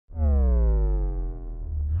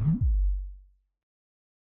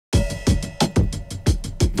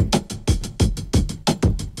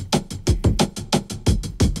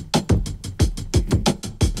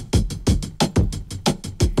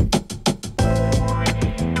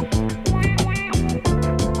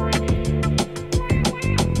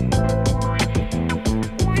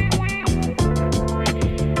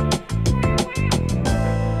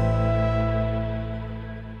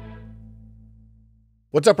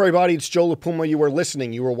What's up, everybody? It's Joe La Puma. You were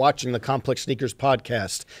listening. You were watching the Complex Sneakers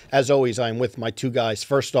podcast. As always, I am with my two guys.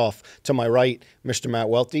 First off, to my right, Mr. Matt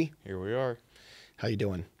Welty. Here we are. How you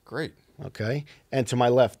doing? Great. Okay. And to my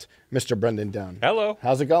left, Mr. Brendan Dunne. Hello.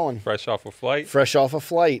 How's it going? Fresh off a flight. Fresh off a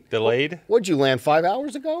flight. Delayed? What'd you land, 5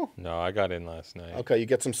 hours ago? No, I got in last night. Okay. You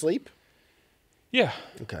get some sleep? Yeah.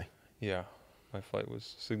 Okay. Yeah. My flight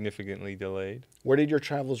was significantly delayed. Where did your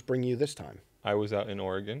travels bring you this time? I was out in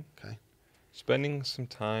Oregon. Okay. Spending some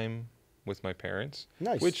time with my parents.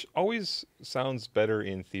 Nice. Which always sounds better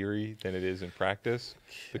in theory than it is in practice.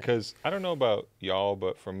 Because I don't know about y'all,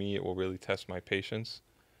 but for me, it will really test my patience.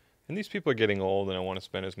 And these people are getting old, and I want to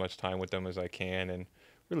spend as much time with them as I can and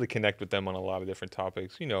really connect with them on a lot of different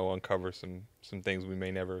topics. You know, uncover some things we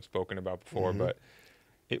may never have spoken about before, but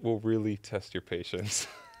it will really test your patience.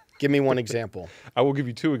 Give me one example. I will give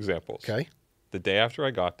you two examples. Okay. The day after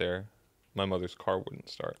I got there, my mother's car wouldn't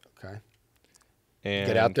start. Okay. And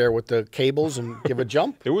Get out there with the cables and give a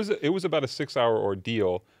jump? It was about a 6-hour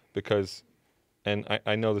ordeal because, and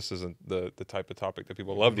I know this isn't the type of topic that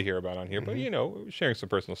people love to hear about on here, but, you know, sharing some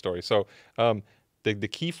personal stories. So the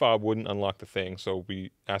key fob wouldn't unlock the thing, so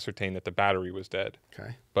we ascertained that the battery was dead.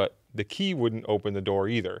 Okay. But the key wouldn't open the door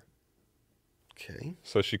either. Okay.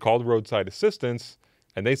 So she called roadside assistance,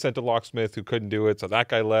 and they sent a locksmith who couldn't do it, so that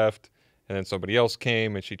guy left. And then somebody else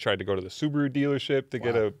came, and she tried to go to the Subaru dealership to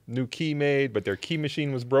get a new key made, but their key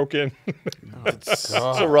machine was broken. That's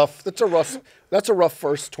a rough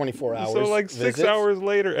first 24 hours. So like 6 visit. hours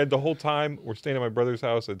later, and the whole time we're staying at my brother's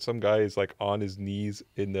house, and some guy is like on his knees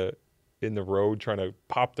in the road trying to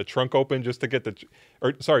pop the trunk open just to get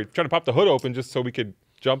trying to pop the hood open just so we could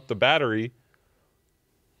jump the battery.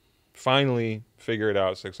 Finally figure it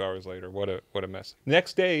out 6 hours later. What a mess.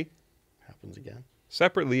 Next day, Happens again.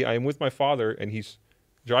 separately, I am with my father, and he's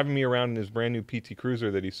driving me around in his brand new PT Cruiser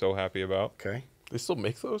that he's so happy about. Okay. They still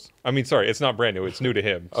make those? I mean, sorry, it's not brand new. It's new to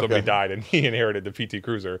him. Somebody died, and he inherited the PT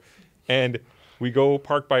Cruiser. And we go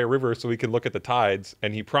park by a river so we can look at the tides,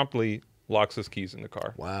 and he promptly locks his keys in the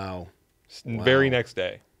car. Wow. Very next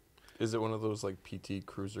day. Is it one of those like PT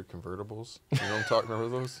Cruiser convertibles? You know what I'm talking about?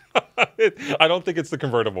 Those? I don't think it's the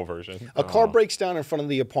convertible version. A car breaks down in front of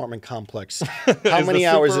the apartment complex. How many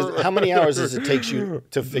hours does it take you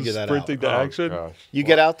to figure that out? Sprinting to action. Gosh. You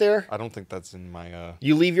get out there, I don't think that's in my...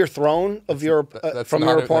 you leave your throne of your from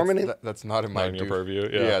your apartment. That's not in my in your purview.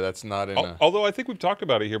 Yeah, that's not in Although I think we've talked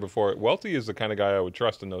about it here before. Welty is the kind of guy I would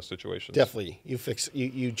trust in those situations. Definitely.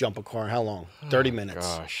 You jump a car. How long? 30 minutes.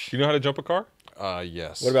 Gosh. You know how to jump a car?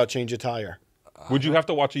 Yes. What about change a tire? Would you have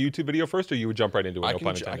to watch a YouTube video first, or you would jump right into it? I No can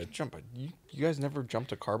pun I intended. can jump. You guys never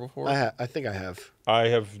jumped a car before? I think I have. I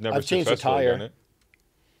have never I've changed the successfully tire. done it.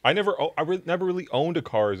 I never really owned a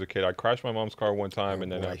car as a kid. I crashed my mom's car one time,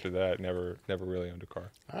 and then boy. after that, never really owned a car.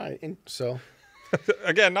 All right. So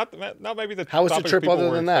Again, not maybe the. how was the topics trip people other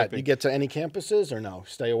were than that? expecting. You get to any campuses or no?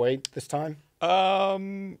 Stay away this time?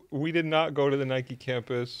 We did not go to the Nike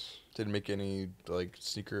campus. Didn't make any like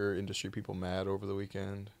sneaker industry people mad over the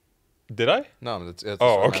weekend? Did I? No, that's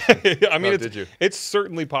Oh, what I'm asking. okay. I mean, No, did you? it's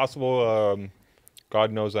certainly possible.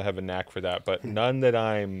 God knows I have a knack for that, but none that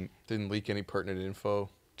I'm Didn't leak any pertinent info?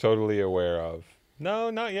 totally aware of. No,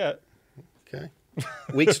 not yet. Okay.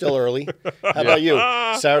 Week's still early. How about you?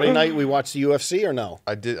 Saturday night we watched the UFC or no?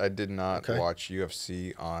 I did not Okay. watch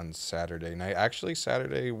UFC on Saturday night. Actually,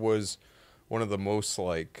 Saturday was one of the most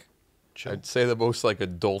like I'd say the most like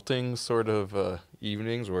adulting sort of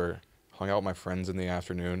evenings where hung out with my friends in the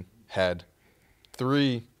afternoon, had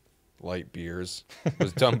 3 light beers,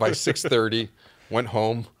 was done by 6:30, went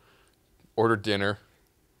home, ordered dinner,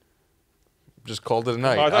 just called it a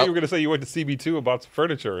night. Oh, I thought you were going to say you went to CB2 and bought some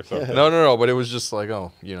furniture or something. No, but it was just like,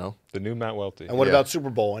 oh, you know. The new Matt Welty. And what Yeah. about Super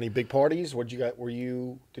Bowl? Any big parties? What you got?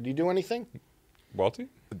 Did you do anything? Welty?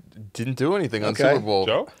 Didn't do anything on Okay. Super Bowl.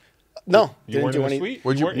 Joe? No, You didn't weren't do in the any. suite?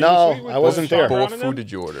 Would you- weren't in the No, suite with I wasn't Sean there. But Brown what and food them?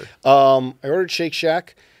 did you order? I ordered Shake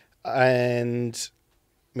Shack and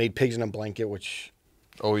made pigs in a blanket, which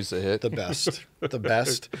Always a hit. the best, the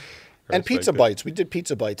best. And Respect pizza it. bites. We did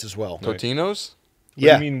pizza bites as well. Totino's? What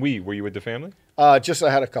Yeah. do you mean we? Were you with the family? Just I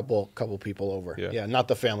had a couple people over. Yeah. Yeah, not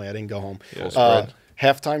the family. I didn't go home. Yeah. Spread.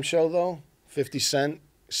 Halftime show though, 50 Cent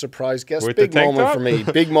surprise guest. With the Big tank moment top? for me.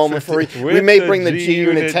 Big moment for me. We With may the bring the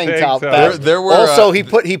G-Unit tank top back. There were, also,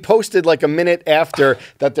 he posted like a minute after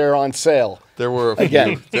that they're on sale. There were a few,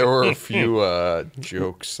 Again. There were a few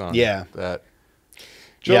jokes on Yeah. that.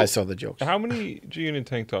 Joe, Yeah, I saw the jokes. How many G-Unit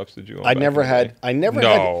tank tops did you own? I back never in the had. day? I never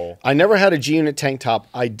No. had a G-Unit tank top.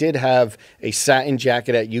 I did have a satin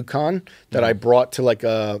jacket at UConn that I brought to like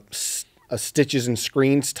a a stitches and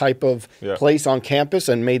screens type of Yeah. place on campus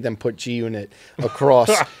and made them put G-Unit across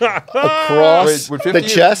Wait, would 50 the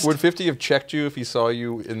chest. Would 50 have checked you if he saw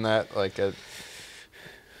you in that like at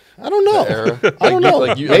I don't know. era? I don't know.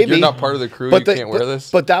 Like Maybe. you're not part of the crew. You can't wear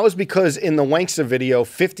this. But that was because in the Wanksta video,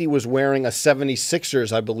 50 was wearing a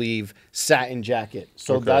 76ers, I believe, satin jacket.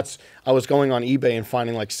 So Okay. I was going on eBay and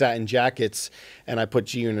finding like satin jackets, and I put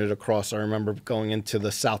G-Unit across. I remember going into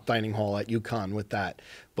the South Dining Hall at UConn with that.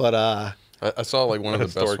 But I saw like one of the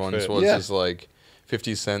best Historic ones fit. was Yeah. just like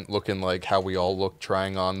 50 Cent looking like how we all look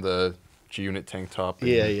trying on the G-Unit tank top. And,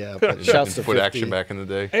 yeah. But shouts to foot 50. action back in the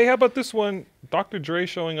day. Hey, how about this one? Dr. Dre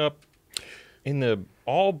showing up in the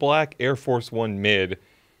all-black Air Force One mid.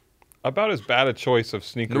 About as bad a choice of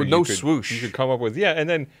sneaker No swoosh. you could come up with. Yeah, and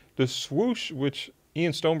then the swoosh, which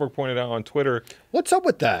Ian Stoneberg pointed out on Twitter. What's up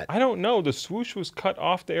with that? I don't know. The swoosh was cut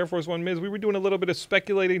off the Air Force One mids. We were doing a little bit of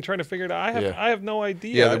speculating, trying to figure it out. I have no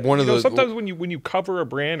idea. Yeah, one of those- Sometimes when you cover a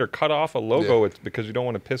brand or cut off a logo, it's because you don't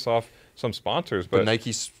want to piss off some sponsors. But But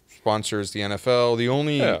Nike sponsors the NFL. The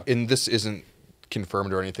only Yeah. and this isn't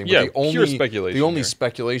confirmed or anything. But Yeah, the only pure speculation The only here.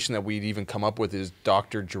 speculation that we'd even come up with is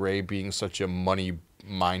Dr. Dre being such a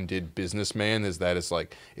money-minded businessman. Is that it's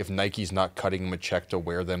like if Nike's not cutting him a check to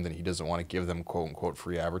wear them, then he doesn't want to give them quote unquote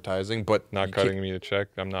free advertising. But not you cutting can't- me a check.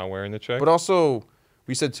 I'm not wearing the check. But also,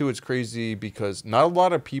 we said too, it's crazy because not a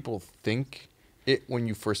lot of people think it when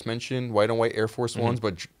you first mention white on white Air Force Ones,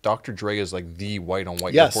 but Dr.Re is like the white on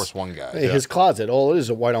white Air Yes. Force One guy. His closet, all it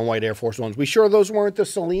is white on white Air Force Ones. We sure those weren't the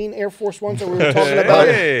Celine Air Force Ones that we were talking about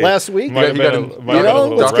Hey. last week? Might have You been gotta- a- you might have been a know,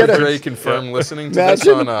 little let's get Dr. a- Dre reference. confirmed listening to this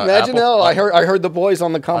Imagine, on imagine Apple, how I heard the boys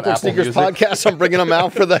on the Complex Apple Sneakers Music. podcast. I'm bringing them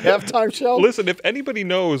out for the halftime show. Listen, if anybody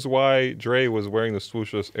knows why Dre was wearing the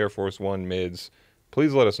swooshless Air Force One mids,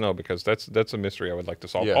 please let us know because that's a mystery I would like to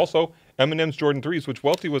solve. Yeah. Also, Eminem's Jordan 3s, which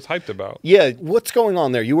Welty was hyped about. Yeah, what's going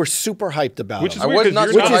on there? You were super hyped about Which them. is I weird was 'cause not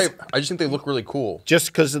you're super not- hype. I just think they look really cool. Just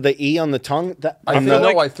because of the E on the tongue?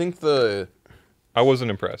 I think the I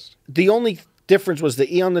wasn't impressed. The only difference was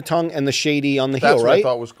the E on the tongue and the shady on the that's heel, what right? I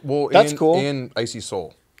thought was well. That's and, cool. And Icy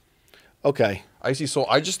Soul. Okay. Icy Soul.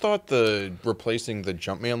 I just thought the replacing the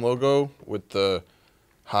Jumpman logo with the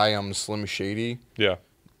 "Hi, I'm Slim Shady." Yeah.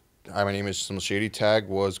 Hi, my name is Slim Shady tag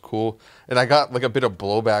was cool, and I got like a bit of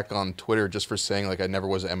blowback on Twitter just for saying like I never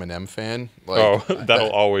was an Eminem fan. Like,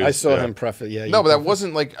 That'll always. I saw yeah. him preface. Yeah. No, you but that preface-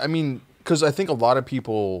 wasn't like I mean, because I think a lot of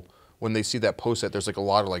people when they see that post that there's like a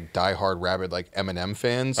lot of like diehard rabid like Eminem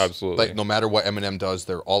fans. Absolutely. Like no matter what Eminem does,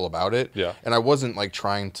 they're all about it. Yeah. And I wasn't like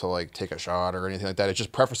trying to like take a shot or anything like that. It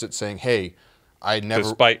just prefaced it saying, hey, I never.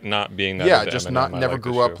 Despite not being that. yeah, into just Eminem, not I never like the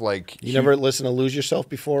grew up shoe. like. You never listen to Lose Yourself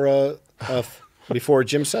before before a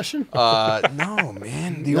gym session? No,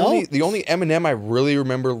 man. No? The only Eminem I really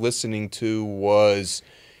remember listening to was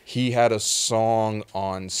he had a song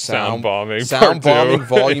on Sound bombing. Sound Part Bombing Two.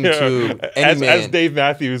 Volume Yeah. 2. As Dave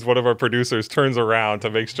Matthews, one of our producers, turns around to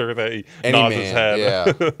make sure that he nods his head.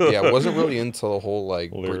 Yeah. I wasn't really into the whole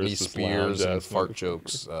like Britney Lyricist Spears lounge and ass fart motherfucker.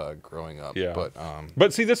 jokes growing up. Yeah.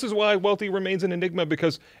 But See, this is why Welty remains an enigma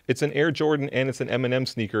because it's an Air Jordan and it's an Eminem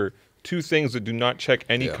sneaker. Two things that do not check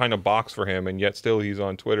any Yeah. kind of box for him, and yet still he's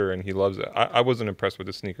on Twitter and he loves it. I wasn't impressed with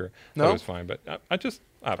the sneaker. No? That was fine, but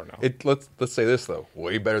I don't know. let's say this though,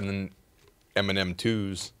 way better than Eminem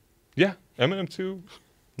 2s. Yeah, Eminem 2,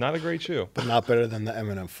 not a great shoe. But not better than the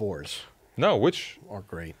Eminem 4s. No, which Or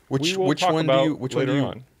great. Which We will which talk one do about you which one later do you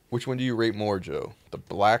on. which one do you rate more, Joe? The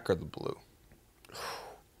black or the blue?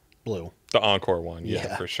 Blue. the Encore one,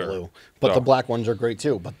 yeah, for sure. Blue. But So, the black ones are great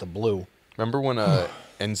too, but the blue. Remember when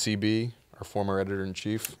NCB, our former editor in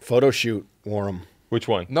chief? Photo shoot wore them. which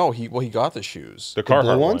one? No, he got the shoes. The The blue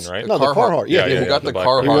Carhartt ones? one, right? No, the Carhartt. Yeah, he yeah, got the the black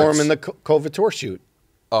Carhartt. He wore them in the Couture shoot.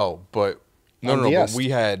 Oh, but no, On no, no. But DS. we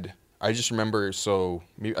had. I just remember. So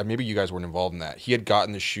maybe you guys weren't involved in that. He had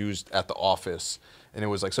gotten the shoes at the office, and it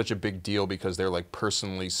was like such a big deal because they're like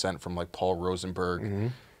personally sent from like Paul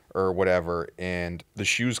Rosenberg or whatever. And the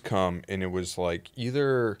shoes come, and it was like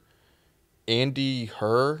either Andy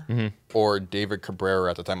Herr or David Cabrera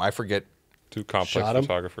at the time. I forget. Two complex Shot 'em?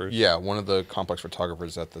 photographers. Yeah, one of the complex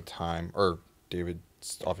photographers at the time, or David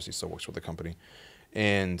obviously still works with the company,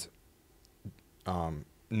 and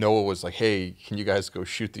Noah was like, "Hey, can you guys go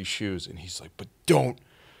shoot these shoes?" And he's like, "But don't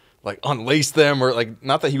like unlace them or like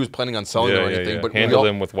not that he was planning on selling them or anything, but we handle all-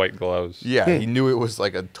 them with white gloves. Yeah, he knew it was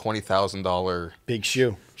like a $20,000 Big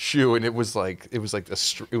shoe. shoe, and it was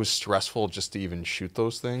stressful just to even shoot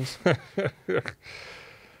those things.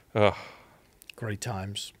 Great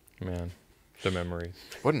times. Man, the memories.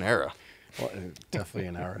 What an era! Well, definitely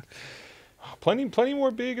an era. Plenty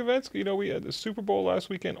more big events. You know, we had the Super Bowl last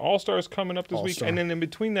weekend. All Stars coming up this week, All-Star. and then in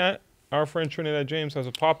between that, our friend Trinidad James has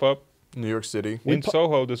a pop up New York City. in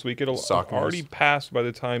Soho this week. It'll Soccer already news. pass by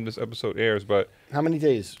the time this episode airs, but How many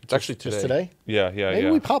days? It's actually Just today. today? yeah. Maybe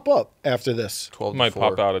we pop up after this. 12 to Might 4.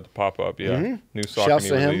 pop out at the pop-up, yeah. New Mm-hmm. Shouts Saucony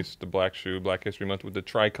to him. release, the black shoe, Black History Month with the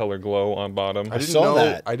tricolor glow on bottom. I didn't saw know,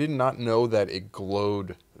 that. I did not know that it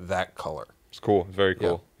glowed that color. It's cool. It's very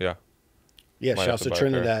cool. Yeah. Yeah, Might shouts have to to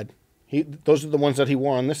buy a pair. Trinidad. Those are the ones that he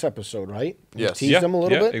wore on this episode, right? You Yes. teased them a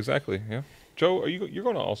little bit. Exactly. Yeah. Joe, you're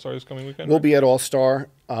going to All-Star this coming weekend? We'll right? be at All Star.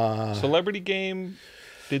 Celebrity game.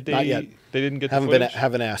 Did they? Not yet. They didn't get the Haven't footage?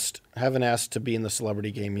 Haven't asked to be in the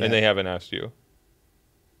celebrity game yet. And they haven't asked you.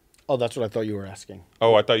 Oh, that's what I thought you were asking.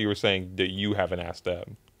 Oh, I thought you were saying that you haven't asked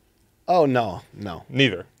them. Oh no.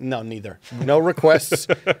 Neither. No, neither. No requests.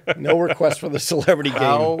 No requests for the celebrity game.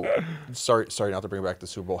 How? Sorry, not to bring back the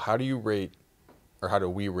Super Bowl. How do you rate, or how do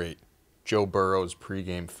we rate, Joe Burrow's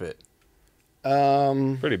pregame fit?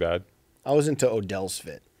 Pretty bad. I was into Odell's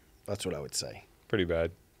fit. That's what I would say. Pretty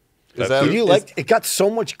bad. Is that- Did you is- like? It got so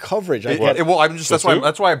much coverage. Well, I'm just that's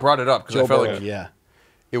why I brought it up because Joe I felt Burrow, like yeah.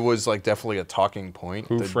 it was like definitely a talking point.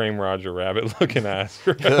 Who The- framed Roger Rabbit looking ass?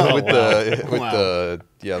 with Wow. the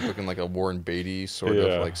looking like a Warren Beatty sort Yeah.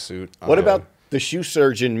 of like suit. What about the shoe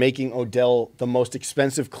surgeon making Odell the most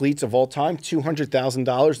expensive cleats of all time?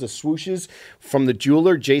 $200,000. The swooshes from the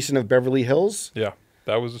jeweler Jason of Beverly Hills. Yeah,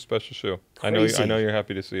 that was a special shoe. Crazy. I know you're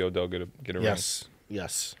happy to see Odell get a ring.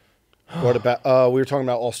 Yes. What about? We were talking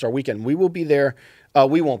about All Star Weekend. We will be there.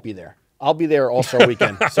 We won't be there. I'll be there All Star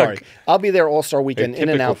Weekend. Sorry, I'll be there All Star Weekend. In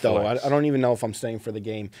and typical out though. flex. I don't even know if I'm staying for the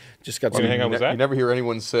game. Just got Wanna some. hang out with Zach? You never hear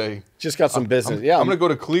anyone say, Just got some business. I'm, yeah, I'm going to go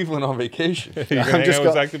to Cleveland on vacation. You gonna I'm hang just out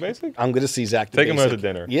with go- Zach the Basic? I'm going to see Zach. the Take him out to Basic.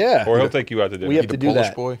 dinner. Yeah, Or he'll take you out to dinner. We have The to do Polish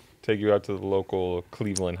that. boy. Take you out to the local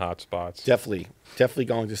Cleveland hot spots. Definitely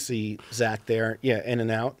going to see Zach there. Yeah, in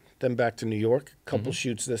and out. Then back to New York. Couple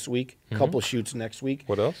shoots this week. Couple shoots next week.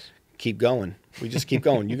 What else? Keep going. We just keep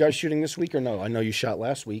going. You guys shooting this week or no? I know you shot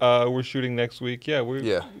last week. We're shooting next week. Yeah,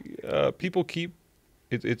 people keep.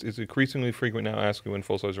 It's increasingly frequent now asking when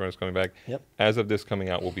Full Size Run is coming back. Yep. As of this coming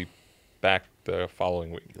out, we'll be back the following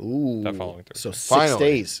week. Ooh. That following Thursday. So 6 Finally.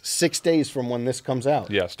 days. 6 days from when this comes out.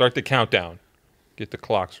 Yeah, start the countdown. Get the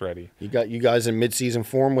clocks ready. You guys in mid-season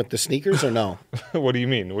form with the sneakers or no? What do you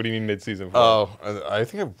mean? What do you mean mid-season? I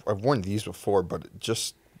think I've worn these before, but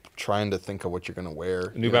just trying to think of what you're going to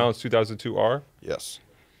wear. New Balance 2002R. Yes.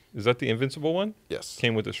 Is that the Invincible one? Yes.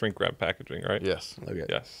 Came with the shrink wrap packaging, right? Yes. Okay.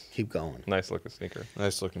 Yes. Keep going. Nice looking sneaker.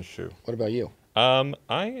 Nice looking shoe. What about you? I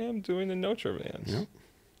am doing the Notre Vans. Yep.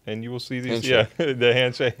 And you will see these. Handshake. Yeah, the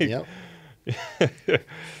handshake. Yep.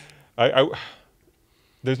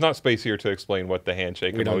 There's not space here to explain what the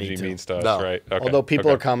handshake We don't need emoji to. means to us, No. right? Okay. Although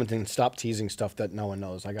people okay. are commenting, stop teasing stuff that no one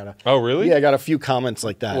knows. I gotta. Oh, really? Yeah, I got a few comments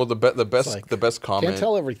like that. Well, the best like, the best comment. Can't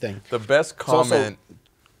tell everything. The best also comment.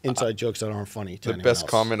 Inside jokes that aren't funny. To The anyone best else.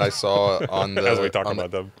 comment I saw on the As we talk on about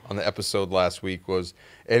the, them. on the episode last week was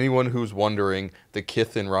anyone who's wondering the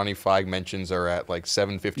Kith and Ronnie Feig mentions are at like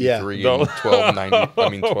 7:53 Yeah. and 12:90. I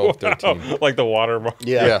mean 12:13. Like the watermark.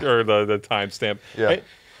 Yeah. Or the timestamp. Yeah. Hey,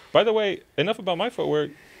 by the way, enough about my footwear.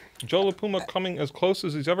 Joe La Puma coming as close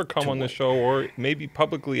as he's ever come on this show, or maybe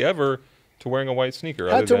publicly ever, to wearing a white sneaker.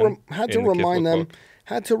 Had to other than had to in the Kith remind them. lookbook.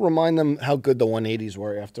 Had to remind them how good the 180s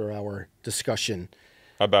were after our discussion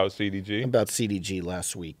About CDG. about CDG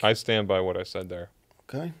last week. I stand by what I said there.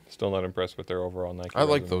 Okay, Still not impressed with their overall Nike. I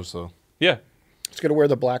like resume. those though. Yeah. it's gonna wear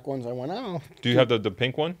the black ones. I went, oh, Do you have the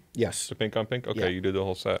pink one? yes, The pink on pink? Okay, Yeah. you did the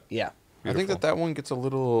whole set. yeah. I think that one gets a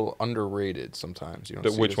little underrated sometimes. You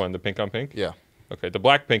know, Which one? The pink on pink? Yeah. Okay, the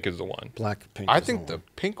black pink is the one. Black, pink. I is think the the one.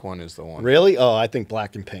 pink one is the one. Really? Oh, I think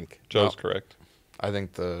black and pink. Joe's No. correct. I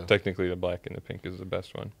think the Technically, the black and the pink is the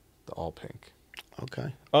best one. all pink.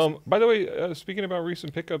 Okay. By the way, speaking about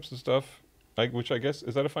recent pickups and stuff, which I guess,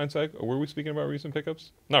 is that a fine seg? Or were we speaking about recent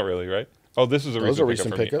pickups? Not really, right? Oh, this is a Those recent are pickup recent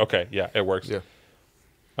for me. pickup. Okay, yeah, it works. Yeah.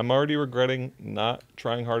 I'm already regretting not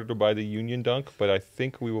trying harder to buy the Union Dunk, but I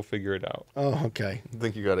think we will figure it out. Oh, okay. I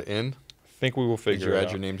think you got it in. I think we will Did figure you it add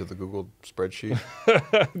out. your name to the Google spreadsheet?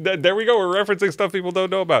 There we go. We're referencing stuff people don't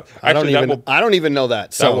know about. I don't Actually, even. I don't even know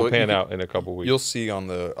that. that So will pan out in a couple weeks. You'll see on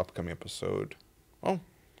the upcoming episode. Oh,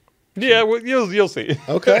 Yeah, well, you'll see.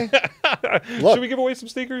 okay. Look, Should we give away some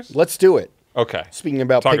sneakers? let's do it. Okay. Speaking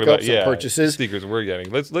about Talking pickups about and purchases, sneakers we're getting.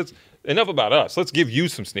 Let's enough about us. Let's give you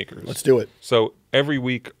some sneakers. let's do it. So every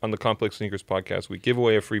week on the Complex Sneakers podcast, we give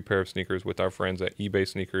away a free pair of sneakers with our friends at eBay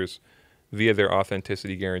Sneakers via their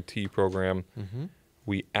authenticity guarantee program.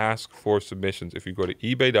 We ask for submissions. If you go to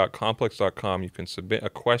ebay.complex.com, you can submit a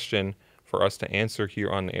question for us to answer here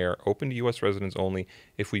on the air, open to U.S. residents only.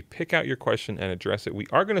 If we pick out your question and address it, we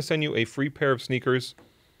are going to send you a free pair of sneakers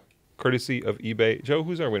courtesy of eBay. Joe,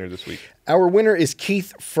 who's our winner this week? Our winner is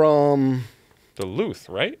Keith from Duluth,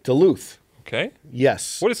 right? Duluth. Okay.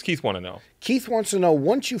 Yes. What does Keith want to know? Keith wants to know,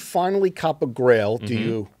 once you finally cop a Grail, do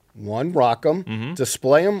you, one, rock them,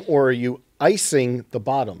 display them, or are you icing the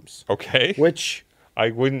bottoms? Okay. Which I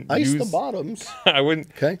wouldn't ice use the bottoms. I wouldn't.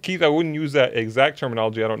 Okay. Keith, I wouldn't use that exact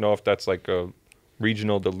terminology. I don't know if that's like a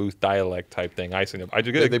regional Duluth dialect type thing. Icing them.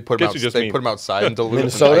 They put them put them outside in Duluth.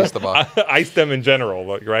 Minnesota? And ice the bottom. ice them in general,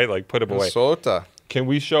 like, right? Like put them away. Minnesota. Can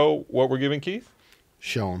we show what we're giving Keith?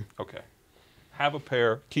 Show him. Okay. Have a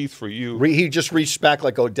pair, Keith, for you. He just reached back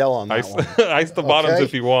like Odell on that Ice, one. ice the bottoms Okay.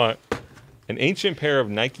 if you want. An ancient pair of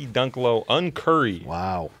Nike Dunk Low Uncurry.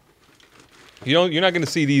 Wow. You're not going to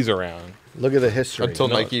see these around. Look at the history. Until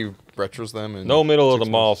Nike retros them. In No middle of the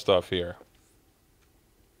 6 mall months. stuff here.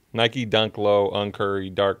 Nike Dunk Low Uncurry,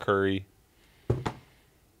 dark curry.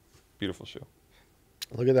 Beautiful shoe.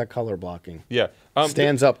 Look at that color blocking. Yeah.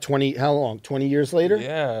 Stands up 20, how long? 20 years later?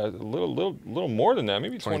 Yeah, a little more than that.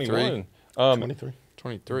 Maybe 23. 21. 23.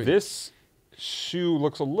 23. This shoe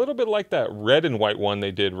looks a little bit like that red and white one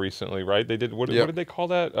they did recently, right? They did what did they call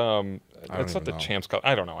that? That's not the know. champs color.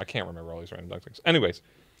 I don't know. I can't remember all these random dunk things. Anyways,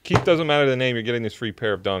 Keith, doesn't matter the name. You're getting this free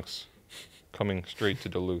pair of dunks coming straight to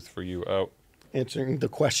Duluth for you. Answering the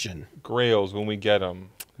question. Grails, when we get them,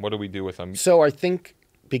 what do we do with them? So I think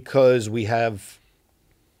because we have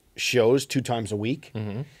shows 2 times a week,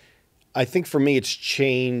 I think for me it's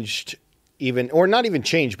changed or not even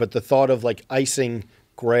changed, but the thought of like icing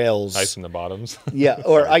Grails. Icing the bottoms. Yeah,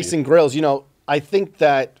 or Sorry, icing Grails. I think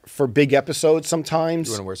that for big episodes sometimes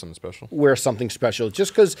You want to wear something special? wear something special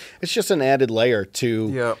just because it's just an added layer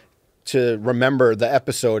to remember the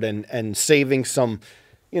episode and saving some,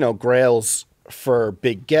 Grails for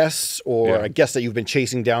big guests or a guest that you've been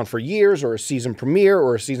chasing down for years or a season premiere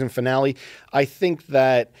or a season finale. I think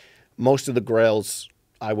that most of the Grails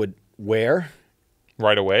I would wear.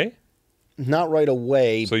 Right away? Not right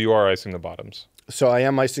away. So you are icing the bottoms. So I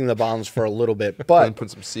am icing the bottoms for a little bit. But And put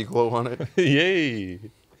some sea glow on it. Yay.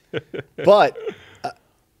 But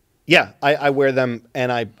yeah, I wear them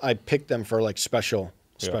and I pick them for like special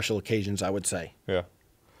occasions, I would say. Yeah.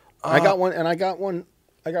 I got one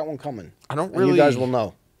coming. I don't And really. you guys will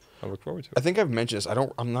know. I look forward to it. I think I've mentioned this.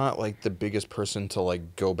 I'm not like the biggest person to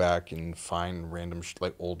like go back and find random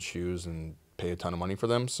like old shoes and pay a ton of money for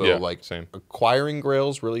them. So Yeah, like same. acquiring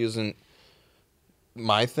Grails really isn't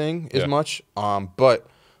my thing as Yeah. much. But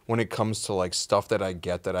when it comes to like stuff that I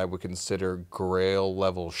get that I would consider Grail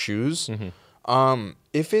level shoes,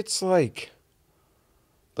 if it's like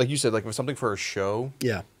you said, like if it's something for a show,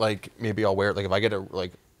 Yeah. like maybe I'll wear it. Like if I get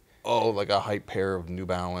a hype pair of New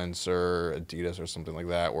Balance or Adidas or something like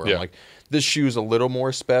that, where Yeah. I'm like, this shoe's a little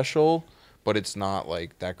more special, but it's not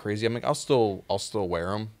like that crazy. I'm like, I'll still wear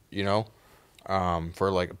them,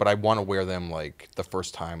 but I want to wear them like the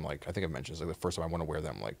first time. Like I think I mentioned, it's like the first time I want to wear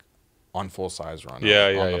them like on Full Size Run. on the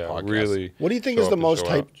podcast. Really. What do you think show is the up and most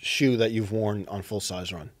show out. hyped shoe that you've worn on Full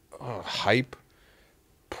Size Run? Hype.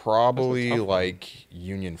 Probably That's a tough one. like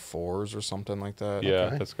Union 4s or something like that. Yeah,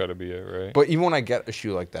 Okay. that's got to be it, right? But even when I get a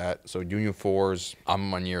shoe like that, so Union 4s,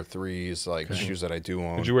 I'm on year 3s, like shoes that I do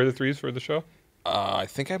own. Did you wear the 3s for the show? I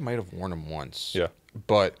think I might have worn them once. Yeah.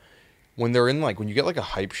 But when they're in when you get like a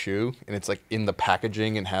hype shoe and it's like in the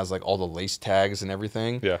packaging and has like all the lace tags and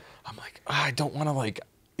everything. Yeah. I'm like, I don't want to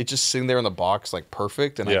it's just sitting there in the box like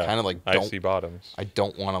perfect, and Yeah. I kind of icy bottoms. I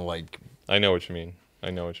don't want to I know what you mean. You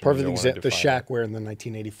Perfect don't wanna example. The define Shaq wearing the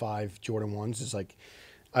 1985 Jordan 1s is like,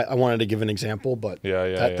 I wanted to give an example, but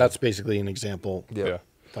Yeah. that's basically an example Yeah.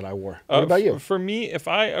 that I wore. What about you? For me, if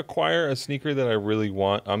I acquire a sneaker that I really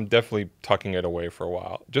want, I'm definitely tucking it away for a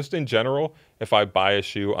while. Just in general, if I buy a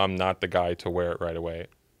shoe, I'm not the guy to wear it right away.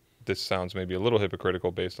 This sounds maybe a little hypocritical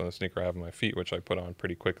based on the sneaker I have on my feet, which I put on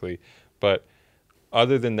pretty quickly. But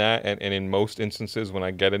other than that, and in most instances, when I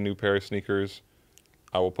get a new pair of sneakers,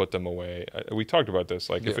 I will put them away. We talked about this,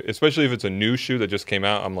 especially if it's a new shoe that just came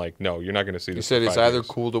out. I'm like, no, you're not going to see this. You said for it's 5 either years.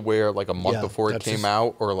 cool to wear like a month Yeah, before it that's came just-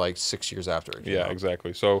 out or like 6 years after it came Yeah, out.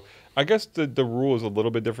 exactly. So I guess the rule is a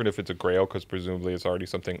little bit different if it's a Grail, because presumably it's already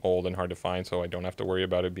something old and hard to find, so I don't have to worry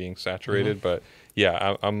about it being saturated. But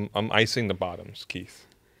yeah, I'm icing the bottoms, Keith.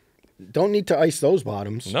 Don't need to ice those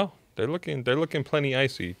bottoms. No, they're looking plenty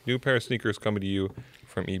icy. New pair of sneakers coming to you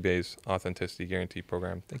from eBay's Authenticity Guarantee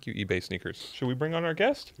Program. Thank you, eBay Sneakers. Should we bring on our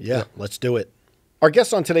guest? Yeah, let's do it. Our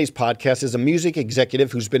guest on today's podcast is a music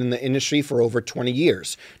executive who's been in the industry for over 20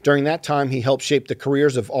 years. During that time, he helped shape the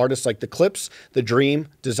careers of artists like The Clips, The Dream,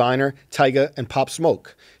 Designer, Tyga, and Pop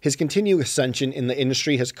Smoke. His continued ascension in the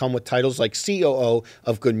industry has come with titles like COO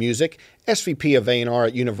of Good Music SVP of A&R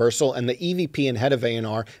at Universal, and the EVP and head of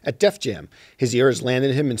A&R at Def Jam. His ear has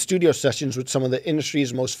landed him in studio sessions with some of the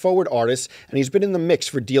industry's most forward artists, and he's been in the mix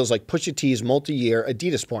for deals like Pusha T's multi-year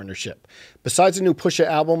Adidas partnership. Besides the new Pusha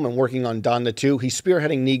album and working on Donda 2, he's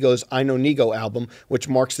spearheading Nigo's I Know Nigo album, which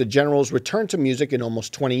marks the General's return to music in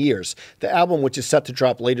almost 20 years. The album, which is set to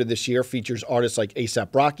drop later this year, features artists like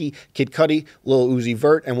A$AP Rocky, Kid Cudi, Lil Uzi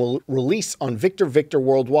Vert, and will release on Victor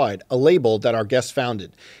Worldwide, a label that our guest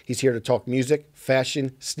founded. He's here to talk music,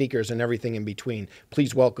 fashion, sneakers, and everything in between.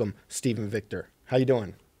 Please welcome Stephen Victor. How you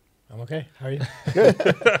doing? I'm okay. How are you? Good.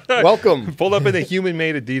 Welcome. Pulled up in the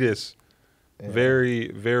human-made Adidas. Yeah. Very,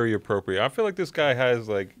 very appropriate. I feel like this guy has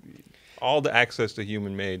like all the access to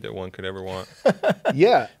human-made that one could ever want.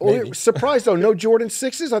 Yeah. Well, surprised though, no Jordan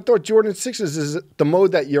 6s? I thought Jordan 6s is the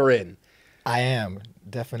mode that you're in. I am,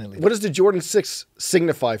 definitely. What does the Jordan 6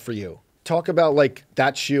 signify for you? Talk about like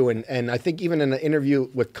that shoe, and I think even in an interview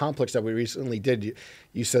with Complex that we recently did,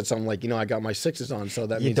 you said something like, I got my 6s on, so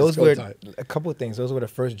that means those it's go were time. A couple of things. Those were the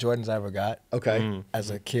first Jordans I ever got. Okay.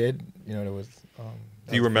 As a kid, there was.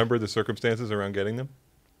 Do you remember the circumstances around getting them?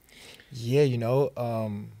 Yeah,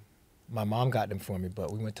 my mom got them for me,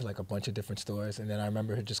 but we went to like a bunch of different stores, and then I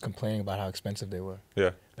remember her just complaining about how expensive they were.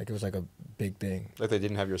 Yeah. Like it was like a big thing. Like they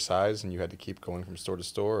didn't have your size, and you had to keep going from store to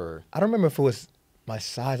store, or I don't remember if it was my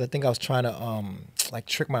size. I think I was trying to like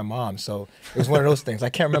trick my mom. So it was one of those things. I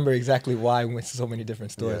can't remember exactly why we went to so many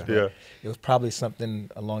different stores. Yeah. But it was probably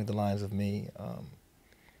something along the lines of me.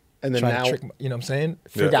 And then trying now, to trick, you know what I'm saying?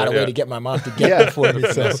 Figure out a way to get my mom to get Yeah. it for me.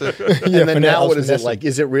 So. And then now, what is it like?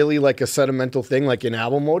 Is it really like a sentimental thing, like in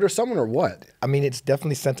album mode or someone, or what? I mean, it's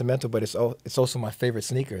definitely sentimental, but it's also my favorite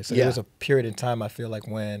sneaker. So there was a period in time I feel like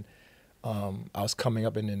when I was coming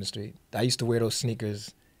up in the industry, I used to wear those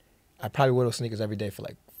sneakers. I probably wore those sneakers every day for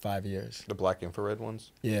like 5 years. the black infrared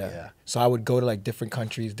ones. Yeah. So I would go to like different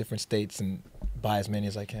countries, different states, and buy as many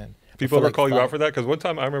as I can. People ever call you out for that? Because one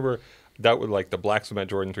time I remember that would like the black cement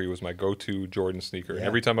Jordan 3 was my go-to Jordan sneaker. Yeah.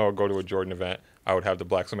 Every time I would go to a Jordan event, I would have the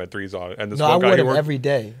black cement 3s on. And this No, one I guy wore them every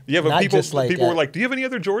day. Yeah, but Not people just like were like, "Do you have any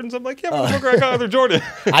other Jordans?" I'm like, "Yeah, motherfucker, I got other Jordan."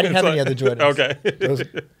 I didn't have any other Jordans. Okay. Those,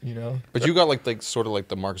 But you got like sort of like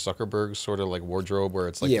the Mark Zuckerberg sort of like wardrobe where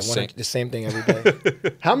it's like the same thing every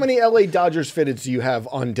day. How many LA Dodgers fitteds do you have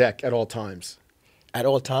on deck at all times? At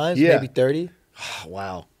all times, Yeah. maybe 30.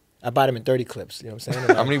 Wow. I buy them in 30 clips. You know what I'm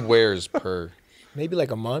saying? How many wears per? Maybe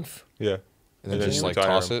like a month. Yeah. And then then just you like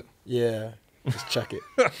retire toss them. it. Yeah. Just chuck it.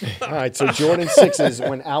 All right, so Jordan 6s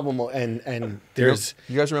when album and there's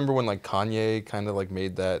You guys remember when like Kanye kind of like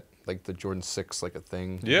made that like the Jordan 6 like a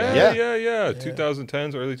thing? Yeah.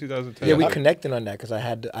 2010s, early 2010s. Yeah, we connected on that because I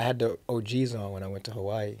had the OGs on when I went to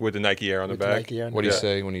Hawaii. With the Nike Air on the With the back. Nike Air on What the did he back.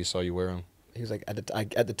 say when he saw you wear them? He was like,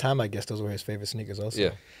 at the time, I guess those were his favorite sneakers also.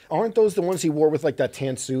 Yeah. aren't those the ones he wore with like that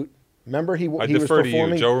tan suit? Remember he I was defer to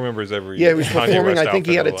performing. you. Joe remembers every. Yeah, he was Kanye performing. West I think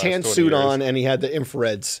he had a outfit over the tan last 20 suit years. on, and he had the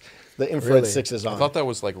infrared Really? 6s on. I thought that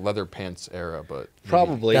was like leather pants era, but maybe-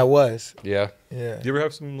 Probably. That was. Yeah. Yeah. Do you ever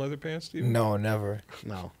have some leather pants, Steve? No, never.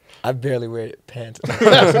 No. I barely wear pants. No,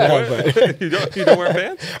 but, you don't wear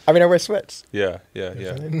pants? I mean, I wear sweats. Yeah.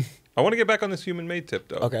 I want to get back on this human-made tip,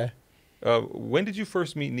 though. Okay. When did you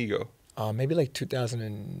first meet Nigo? Maybe like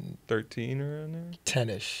 2010-ish. 13 around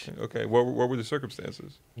there? Okay. What were the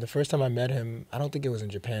circumstances? The first time I met him, I don't think it was in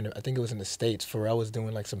Japan. I think it was in the States. Pharrell was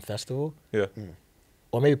doing like some festival. Yeah.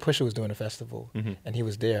 Or maybe Pusha was doing a festival. Mm-hmm. And he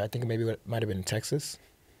was there. I think maybe it might have been in Texas.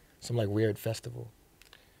 Some like weird festival.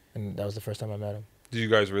 And that was the first time I met him. Did you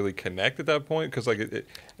guys really connect at that point? Because like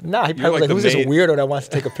Nah, he You're probably like was like, the who's this main- weirdo that wants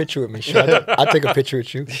to take a picture with me? Sure, I'll take a picture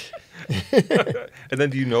with you. and then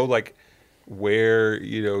do you know like where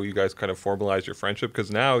you guys kind of formalized your friendship? Because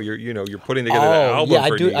now you're putting together the album. Yeah,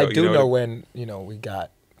 for Nigo, I do you know when we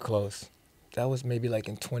got close. That was maybe like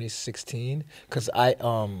in 2016 because there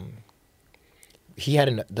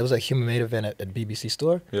was a Human Made event at BBC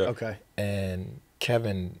store. Yeah. Okay. And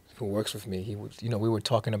Kevin, who works with me, he was we were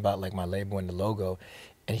talking about like my label and the logo,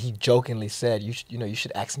 and he jokingly said you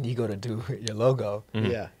should ask Nigo to do your logo.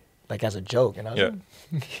 Mm-hmm. Yeah. Like as a joke, and I was Yeah.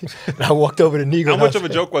 like, and I walked over to Nigo. How and I much was of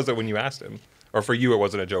a joke was it when you asked him? Or for you, it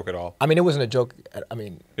wasn't a joke at all? I mean, it wasn't a joke. I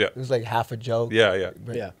mean, Yeah. it was like half a joke. Yeah.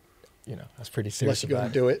 But, Yeah. I was pretty serious Unless you're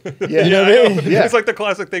about going to it. do it. Yeah. You know what I mean? Yeah. It's like the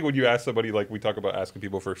classic thing when you ask somebody, like we talk about asking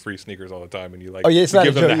people for free sneakers all the time, and you like It's you not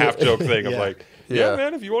give a them the joke, half joke thing of Yeah. like, Yeah.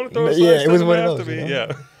 man, if you want to throw a Yeah, size, it was send one them of out those, to me. you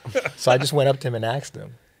know? Yeah. So I just went up to him and asked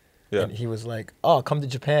him. Yeah. And he was like, oh, come to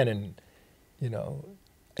Japan. And,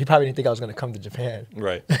 he probably didn't think I was going to come to Japan.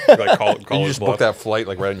 Right. Like call You his just bluff. booked that flight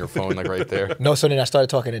like right on your phone, like right there. No, so then I started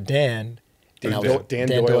talking to Dan. Who's and I was- Dan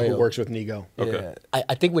Doyle, who works with Nigo. Okay. Yeah.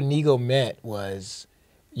 I think what Nigo meant was,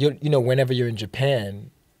 whenever you're in Japan,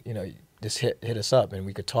 just hit us up and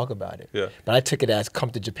we could talk about it. Yeah. But I took it as come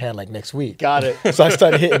to Japan like next week. Got it. So I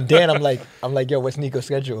started hitting Dan. I'm like, yo, what's Nigo's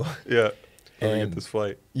schedule? Yeah. Let me And- get this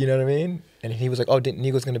flight. You know what I mean? And he was like, oh,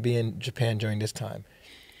 Nigo's going to be in Japan during this time.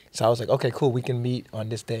 So I was like, okay, cool. We can meet on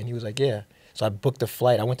this day. And he was like, yeah. So I booked a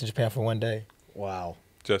flight. I went to Japan for 1 day Wow.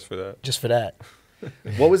 Just for that. just for that.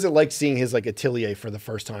 What was it like seeing his like atelier for the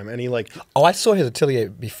first time? Any like Oh, I saw his atelier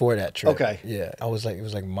before that trip. Okay. Yeah. I was like, it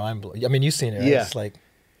was like mind blowing. I mean, you've seen it, right? Yeah. It's like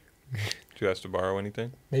Did you ask to borrow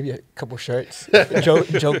anything? maybe a couple shirts,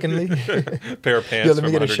 jokingly. Pair of pants Yo, let from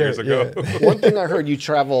me get a 100 years shirt, ago. yeah. one thing I heard, you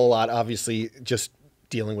travel a lot, obviously, just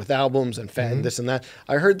dealing with albums and fan this and that.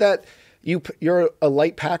 I heard that you're a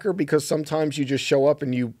light packer because sometimes you just show up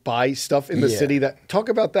and you buy stuff in the Yeah. city. Talk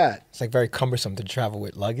about that. It's like very cumbersome to travel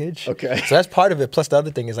with luggage. Okay. So that's part of it. Plus the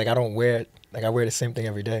other thing is like I don't wear I wear the same thing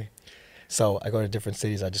every day. So I go to different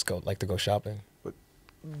cities. I just like to go shopping.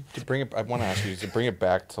 To bring it, I want to ask you to bring it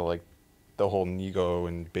back to like the whole Nigo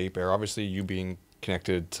and BAPE era. Obviously, you being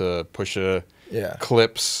connected to Pusha, Yeah.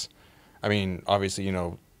 Clips. I mean, obviously, you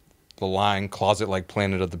know, the line "Closet Like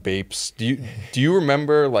Planet of the Bapes." Do you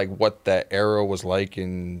remember like what that era was like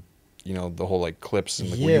in, you know, the whole like Clips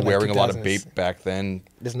and like, were Yeah, you like wearing a lot of 2000s. BAPE back then?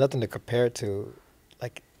 There's nothing to compare it to,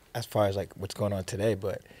 like as far as like what's going on today.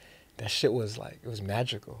 But that shit was like it was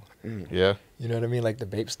magical. Yeah. You know what I mean? Like the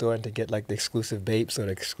BAPE store and to get like the exclusive BAPEs or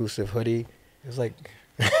the exclusive hoodie. It was like.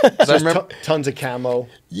 'Cause I Just remember, tons of camo.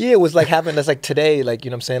 Yeah, it was like having that's like today, like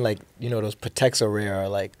you know what I'm saying, like you know those Protects are rare, or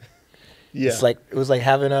like Yeah. it's like it was like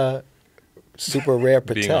having a super rare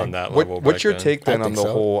Protect. Being on that level. what's back your then. take then I on think the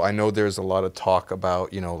so. whole? I know there's a lot of talk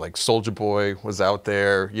about, you know, like Soulja Boy was out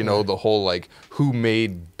there. You know, the whole like who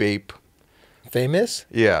made BAPE. Famous?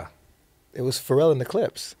 Yeah. It was Pharrell and the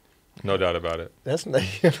Clips. No doubt about it. That's not,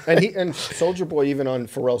 And Soldier Boy, even on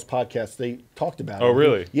Pharrell's podcast, they talked about it. Oh,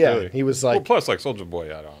 really? Yeah. Really? He was Well, like, plus, like Soulja Boy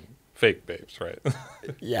had on fake babes, right?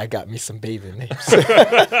 yeah, I got me some bathing names.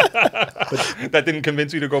 That didn't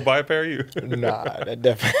convince you to go buy a pair of you? Nah, that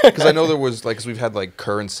definitely. Because I know there was like, cause we've had like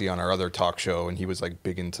Currency on our other talk show, and he was like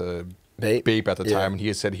big into BAPE? at the Yeah. time, and he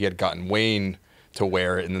had said he had gotten Wayne to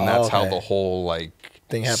wear it, and then that's how okay. the whole like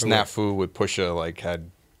Thing happened snafu with Pusha like had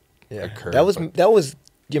Yeah, occurred. that was but-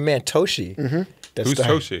 your man Toshi. That's Who's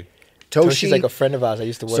Toshi? Toshi's like a friend of ours. I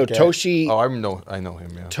used to work so at. Toshi, Oh, I know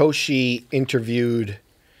him. Yeah. Toshi interviewed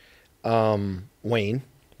Wayne.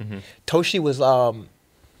 Toshi was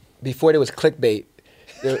before there was clickbait.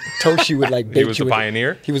 Toshi would like bait He was you the with-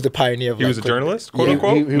 pioneer? He was the pioneer of He like, was a clickbait. journalist, quote He-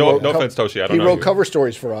 unquote? he No wrote offense, Toshi. I don't He know wrote you. cover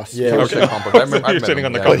stories for us. Yeah. He was Okay. a complex. I You're met sitting him,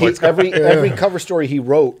 on the yeah. But complex. every cover story he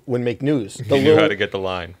wrote would make news. The He knew how Lil, to get the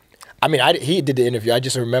line. I mean, he did the interview. I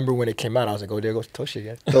just remember when it came out. I was like, oh, there goes Toshi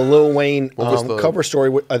again. the Lil Wayne What was the- cover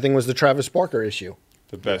story, I think, was the Travis Barker issue.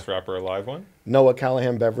 The best rapper alive one? Noah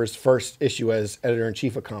Callahan Bever's first issue as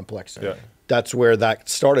editor-in-chief of Complex. Yeah. That's where that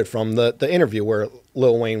started from, the interview where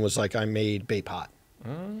Lil Wayne was like, I made BAPE hot.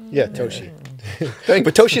 Yeah, Toshi.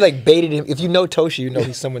 But Toshi like baited him. If you know Toshi, you know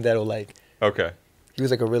he's someone that'll like. Okay. He was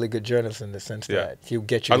like a really good journalist in the sense Yeah. that he'll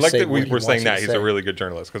get you. I To like say that what he we're wants saying you that to he's say. a really good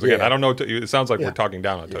journalist. Because again, Yeah. I don't know. It sounds like Yeah. we're talking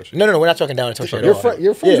down on Toshi. No, we're not talking down on Toshi at You're all.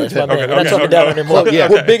 you're friends Yeah, with that's my him. man. Okay, We're not okay, talking okay, down on okay. him. We're, Yeah.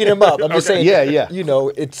 we're bigging him up. I'm just saying. Yeah. You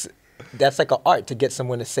know, that's like an art to get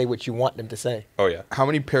someone to say what you want them to say. Oh, yeah. How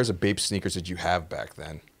many pairs of BAPE sneakers did you have back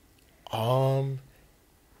then?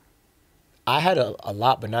 I had a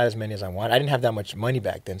lot, but not as many as I wanted. I didn't have that much money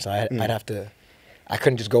back then, so I'd have to. I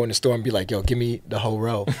couldn't just go in the store and be like, "Yo, give me the whole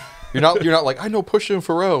row." You're not like, I know Pusha and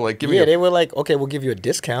Pharrell. Like, give me Yeah, a they were like, "Okay, we'll give you a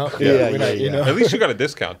discount." Yeah, We're not, yeah. You know, At least you got a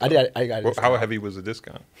discount. I though. did. I got a Well, discount. how heavy was the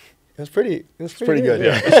discount? It was pretty. pretty good,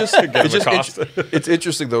 Yeah. It's just, It's just it's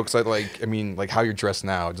interesting though, because I mean, like how you're dressed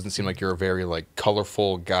now. It doesn't seem like you're a very like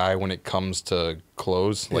colorful guy when it comes to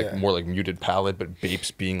clothes. Like Yeah. more like muted palette, but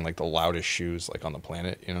BAPE's being like the loudest shoes like on the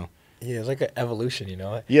planet. You know. Yeah, it's like an evolution, you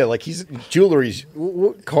know. Yeah, like he's jewelry's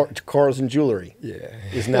cars and jewelry Yeah,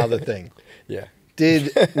 is now the thing. yeah. Did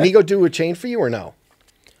Nigo do a chain for you or no?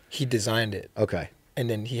 He designed it, Okay. and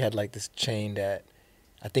then he had like this chain that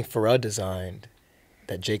I think Pharrell designed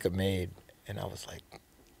that Jacob made, and I was like,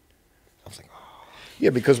 oh. Yeah,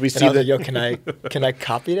 because we And see I was the like, yo, can I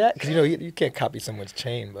copy that? Because you know you can't copy someone's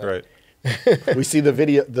chain, but Right. we see the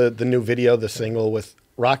video, the new video, the single with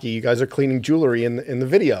Rocky. You guys are cleaning jewelry in the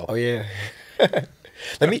video. Oh yeah.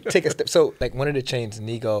 Let me take a step. So like one of the chains,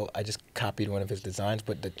 Nigo, I just copied one of his designs,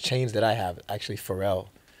 but the chains that I have, actually Pharrell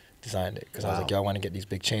designed it because I was like, Wow. yo, I want to get these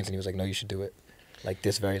big chains, and he was like, no, you should do it like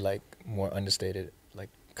this, very like more understated, like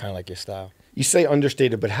kind of like your style. You say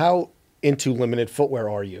understated, but how into limited footwear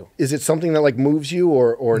are you? Is it something that like moves you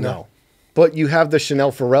or no? But you have the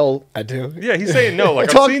Chanel Pharrell. I do. Yeah, he's saying no.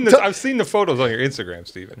 Like I've seen the photos on your Instagram,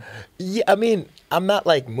 Steven. Yeah, I mean, I'm not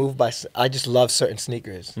like moved by. I just love certain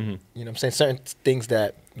sneakers. You know what I'm saying? Certain things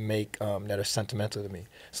that make that are sentimental to me.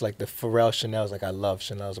 It's like the Pharrell Chanel's. Like I love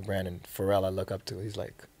Chanel's a brand, and Pharrell I look up to. He's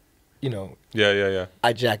like, you know. Yeah.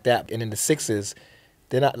 I jack that, and in the sixes,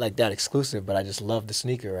 they're not like that exclusive, but I just love the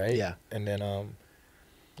sneaker, right? Yeah. And then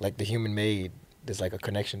like the Human Made, there's like a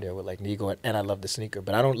connection there with like Nigo, and I love the sneaker,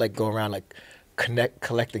 but I don't like go around like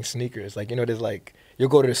collecting sneakers. Like, you know, there's like you'll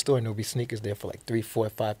go to the store and there'll be sneakers there for like $3,000,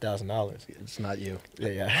 $4,000, $5,000. It's not you.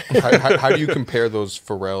 Yeah. How do you compare those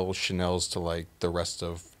Pharrell Chanel's to like the rest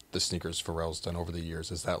of the sneakers Pharrell's done over the years?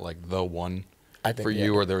 Is that like the one I think for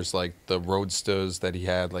you, or there's like the Roadsters that he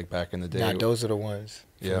had like back in the day? Nah, those are the ones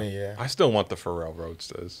for Yeah. me. Yeah. I still want the Pharrell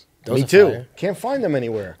Roadsters. Those Me are too. fire. Can't find them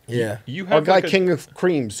anywhere. Yeah. You Our have guy like King of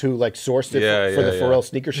Creams, who like sourced it Yeah, for the yeah. Pharrell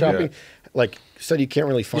sneaker shopping, like said you can't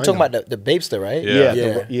really You're find talking them. about the Bapester, right? Yeah.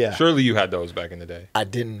 Yeah, Yeah. Surely you had those back in the day. I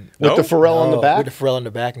didn't. With the No? Pharrell on the No, back. With the Pharrell on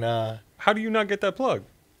the back, nah. How do you not get that plug?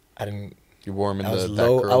 I didn't. You wore him in I was the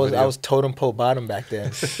low. that girl I video? was totem pole bottom back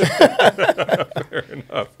then. Fair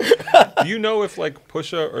enough. Do you know if like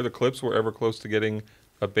Pusha or the Clips were ever close to getting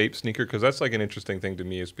a BAPE sneaker? Because that's like an interesting thing to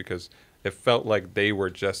me, is because it felt like they were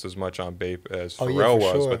just as much on BAPE as Oh, yeah, Pharrell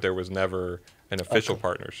for was, sure. but there was never an official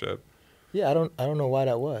partnership. Yeah, I don't know why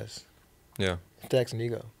that was. Yeah. Text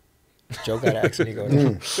Nigo. Joe got to ask Nigo.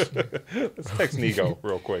 now. Let's text Nigo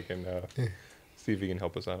real quick and see if he can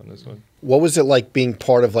help us out on this one. What was it like being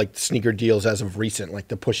part of like sneaker deals as of recent, like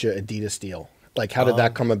the Pusha Adidas deal? Like how did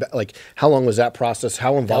that come about? Like how long was that process?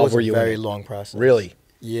 How That involved was were a you very in it? long process. Really?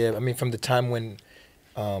 Yeah, I mean, from the time when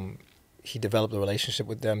he developed a relationship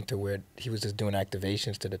with them to where he was just doing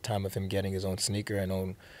activations to the time of him getting his own sneaker and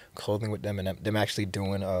own clothing with them, and them actually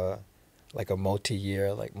doing like a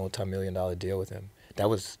multi-year, like multi-million-dollar deal with him. That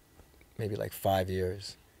was maybe like 5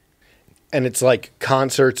 years. And it's like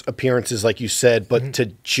concerts, appearances, like you said, but to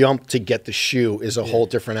jump to get the shoe is a whole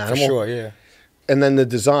different For animal. sure, yeah. And then the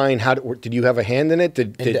design, did you have a hand in it?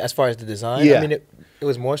 As far as the design, Yeah. I mean, it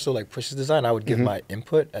was more so like Push's design. I would give my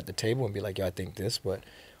input at the table and be like, "Yo, I think this," but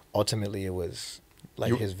ultimately it was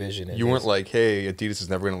like his vision. And You his- weren't like, hey, Adidas is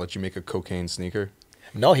never going to let you make a cocaine sneaker.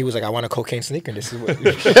 No, he was like, "I want a cocaine sneaker." And this is what.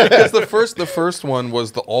 Because the first one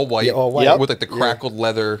was the all white, Yeah, all white. with like the crackled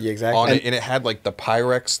leather Yeah, exactly. on it, and it had like the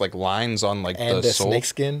Pyrex like lines on like And the the sole.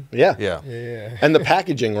 snakeskin. Yeah. Yeah, Yeah. And the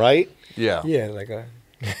packaging, right? yeah. Yeah, like a.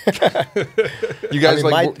 You guys I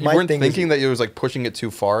mean, like my you weren't thing is- thinking that it was like pushing it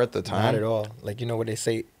too far at the time. Not at all. Like, you know what they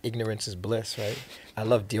say, ignorance is bliss, right? I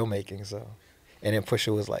love deal making, so. And then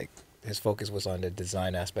Pusha was like, his focus was on the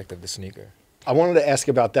design aspect of the sneaker. I wanted to ask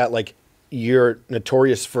about that. Like, you're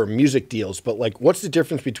notorious for music deals, but like, what's the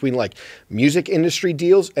difference between like music industry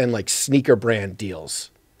deals and like sneaker brand deals?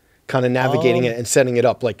 Kind of navigating it and setting it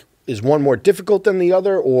up. Like, is one more difficult than the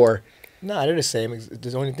other, or? Nah, they're the same.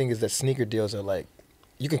 The only thing is that sneaker deals are like,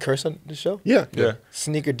 you can curse on the show? Yeah. Yeah.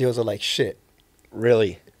 Sneaker deals are like shit.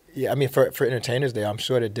 Really? Yeah, I mean, for entertainers, I'm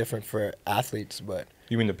sure they're different for athletes, but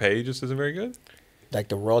You mean the pay just isn't very good? like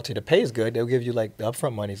the royalty, the pay is good. They'll give you like the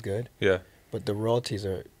upfront money's good, Yeah. but the royalties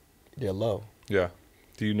they're low. Yeah.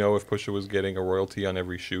 Do you know if Pusha was getting a royalty on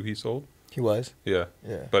every shoe he sold? He was. Yeah.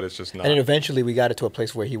 Yeah. But it's just not. And then eventually we got it to a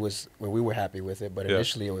place where we were happy with it. But Yeah.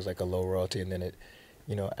 initially it was like a low royalty, and then it,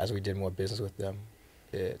 you know, as we did more business with them,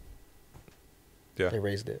 they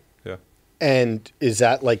raised it. Yeah. And is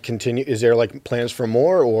that like continue? Is there like plans for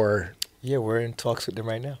more, or? Yeah, we're in talks with them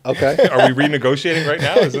right now. Okay. Are we renegotiating right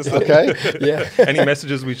now? Is this Okay. Yeah, any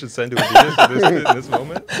messages we should send to Adidas in this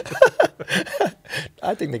moment?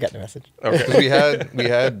 I think they got the message. Okay. 'Cause we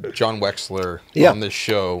had John Wexler Yeah. on this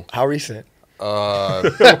show. How recent? Why?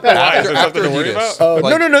 Is there something to worry Adidas. about? Oh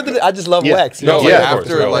Like- no! I just love Yeah. wax. You No, know? like Yeah, of course,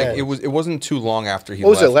 after yeah. like Yeah. it wasn't too long after he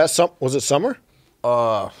What was left. it? Was it summer?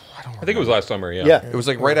 I I think it was last summer, yeah. Yeah. It was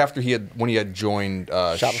like right after when he had joined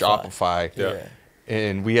Shopify. Yeah.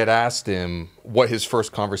 And we had asked him what his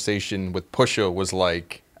first conversation with Pusha was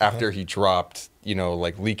like after he dropped, you know,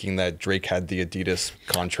 like leaking that Drake had the Adidas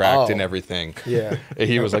contract and everything. Yeah. And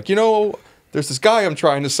he was like, you know, there's this guy I'm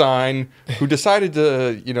trying to sign who decided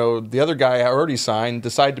to, you know, the other guy I already signed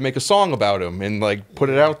decided to make a song about him and like put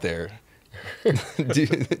it out there.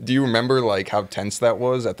 do you remember like how tense that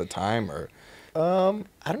was at the time, or? I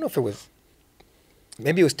don't know if it was.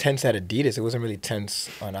 Maybe it was tense at Adidas. It wasn't really tense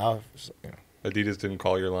on our. You know. Adidas didn't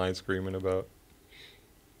call your line screaming about.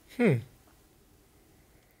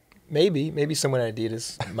 Maybe someone at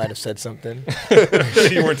Adidas might have said something.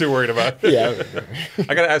 You weren't too worried about it. Yeah.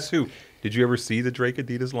 I gotta ask who. Did you ever see the Drake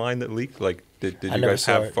Adidas line that leaked? Like, did you never guys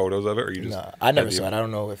saw have it. photos of it, or you just? No, I never had saw it. I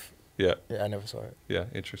don't know if. Yeah, Yeah, I never saw it. yeah,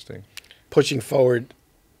 interesting. pushing forward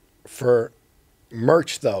for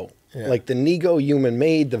merch though. Yeah. Like the Nigo Human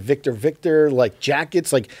Made, the Victor, like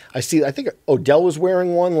jackets. Like I think Odell was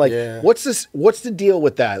wearing one. Like, what's the deal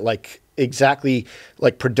with that? Like exactly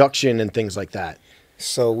like production and things like that.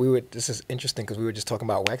 So this is interesting because we were just talking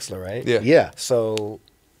about Wexler, right? Yeah. Yeah. So,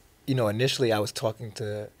 initially I was talking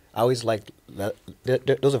to, I always liked,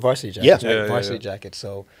 those are varsity jackets, right? Varsity jackets.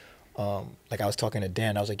 So, like I was talking to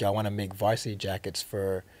Dan, I was like, yo, I want to make varsity jackets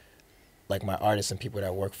for like my artists and people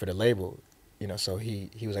that work for the label. So he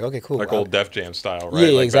was like, okay, cool. Like old Def Jam style, right?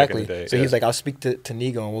 Yeah, like exactly. Back in the day. So he's like, I'll speak to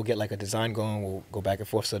Nigo and we'll get like a design going. We'll go back and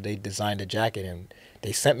forth. So they designed a jacket and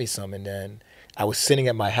they sent me some. And then I was sitting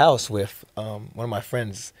at my house with one of my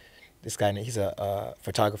friends. This guy, he's a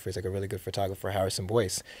photographer. He's like a really good photographer, Harrison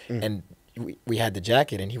Boyce. And we had the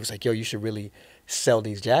jacket and he was like, yo, you should really sell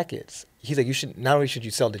these jackets. He's like, not only should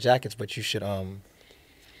you sell the jackets, but you should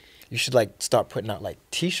like start putting out like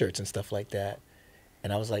T-shirts and stuff like that.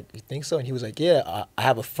 And I was like, you think so? And he was like, yeah, I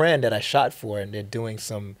have a friend that I shot for, and they're doing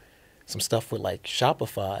some stuff with like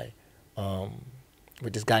Shopify,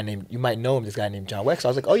 with this guy named, you might know him, this guy named John Wex. I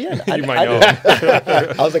was like, oh yeah, you might know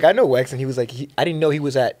him. I was like, I know Wex, and he was like, I didn't know he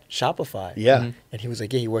was at Shopify. Yeah. And he was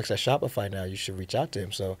like, yeah, he works at Shopify now. You should reach out to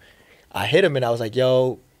him. So I hit him, and I was like,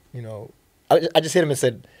 yo, I just hit him and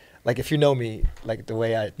said, like, if you know me, like the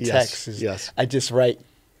way I text is, I just write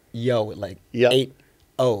yo with like 8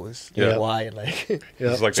 O's, Y, and like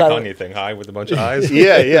it's like the Kanye thing, hi with a bunch of eyes.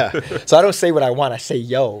 Yeah. So I don't say what I want, I say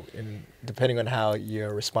yo, and depending on how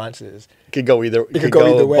your response is, it could go either. It could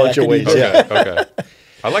go either way. A bunch of ways. Okay.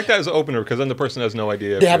 I like that as an opener because then the person has no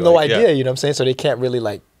idea. They have no idea, you know what I'm saying? So they can't really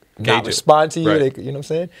like not respond to you. Right. You know what I'm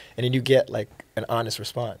saying? And then you get like an honest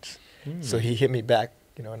response. So he hit me back,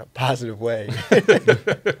 in a positive way.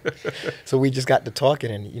 So we just got to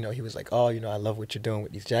talking, and he was like, oh, I love what you're doing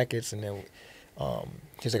with these jackets, and then.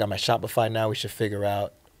 He's like, I'm at Shopify now. We should figure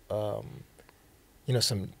out, to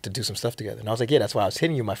do some stuff together. And I was like, yeah, that's why I was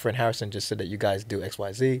hitting you. My friend Harrison just said that you guys do X,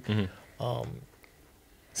 Y, Z. So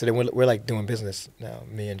then we're like doing business now,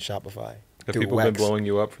 me and Shopify. Have people been blowing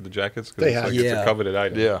you up for the jackets? They have. It's a coveted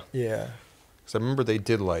item. Yeah. Because I remember they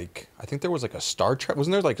did like, I think there was like a Star Trek.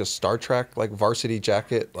 Wasn't there like a Star Trek like varsity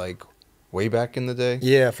jacket like way back in the day?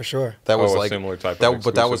 Yeah, for sure. That was a like similar type that, of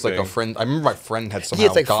but that was like thing. a friend. I remember my friend had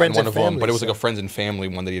somehow like gotten one of them, family, but it was like a friends and family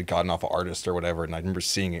one that he had gotten off of Artist or whatever. And I remember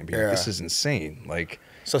seeing it and being like, this is insane. Like,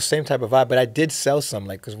 so same type of vibe, but I did sell some,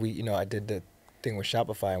 like, because we, I did the thing with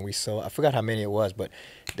Shopify, and we sold. I forgot how many it was, but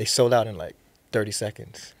they sold out in like 30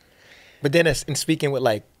 seconds. But then, in speaking with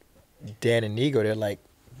like Dan and Nigo, they're like,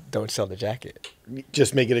 don't sell the jacket.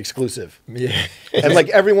 Just make it exclusive. Yeah. And like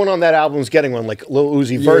everyone on that album is getting one. Like Lil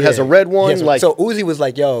Uzi Vert has a red one. So Uzi was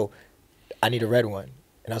like, yo, I need a red one.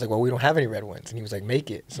 And I was like, well, we don't have any red ones. And he was like,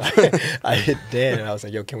 make it. So I hit Dan and I was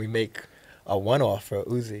like, yo, can we make a one-off for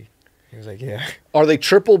Uzi? He was like, yeah. Are they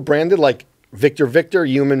triple branded like Victor,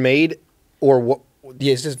 Human Made, or what?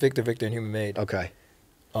 Yeah, it's just Victor, and Human Made. Okay.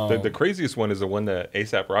 The craziest one is the one that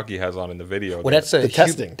A$AP Rocky has on in the video. Well, that's a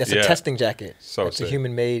testing. That's a testing jacket. So it's a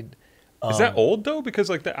Human Made. Is that old though? Because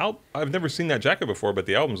like I've never seen that jacket before, but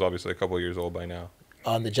the album's obviously a couple of years old by now.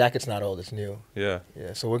 The jacket's not old; it's new. Yeah.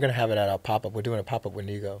 So we're gonna have it at our pop-up. We're doing a pop-up with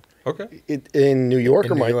Nigo. Okay. In New York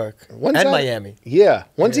in or New York When's and that? Miami. Yeah.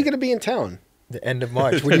 When's he gonna be in town? The end of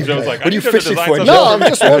March. What are you, Joe's like, what are you fishing for? something. No, I'm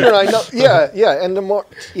just wondering. I know. Yeah. End of March.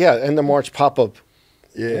 Yeah, end of March pop-up.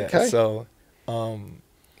 Yeah. Okay.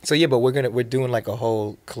 So yeah, but we're doing like a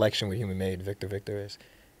whole collection with Human Made. Victor is,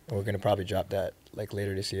 and we're gonna probably drop that like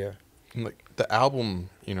later this year. like the album,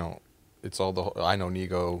 it's all the I know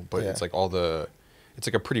Nigo, but it's like it's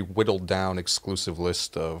like a pretty whittled down exclusive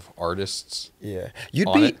list of artists. Yeah,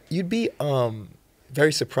 you'd be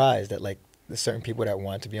very surprised at like the certain people that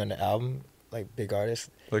want to be on the album, like big artists.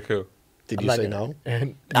 Like who? Did you say no?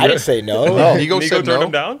 I didn't say no. Nigo turned said no.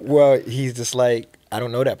 him down. Well, he's just like, I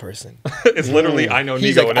don't know that person. It's literally I know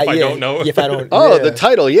He's Nigo, like, and if I don't know, if I don't, the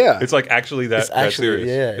title, it's like actually that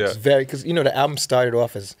serious. It's very, because the album started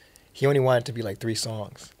off as he only wanted to be like 3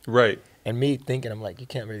 songs, right? and me thinking, I'm like, you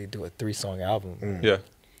can't really do a 3-song album, Yeah.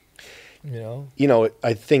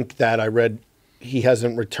 I think that I read he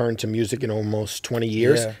hasn't returned to music in almost 20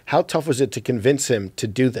 years. Yeah. How tough was it to convince him to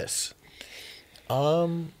do this? I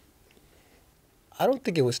don't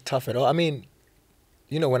think it was tough at all. I mean,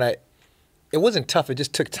 it wasn't tough. It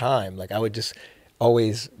just took time. Like I would just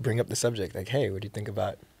always bring up the subject, like, hey, what do you think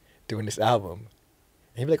about doing this album?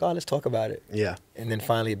 And he'd be like, oh, let's talk about it. Yeah. And then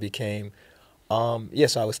finally it became, so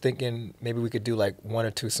I was thinking maybe we could do like 1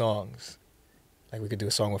 or 2 songs. Like we could do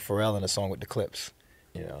a song with Pharrell and a song with the Clips,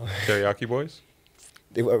 Karaoke Boys?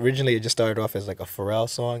 Originally it just started off as like a Pharrell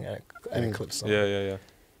song and a Clips song. Yeah.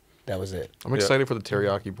 That was it. I'm excited for the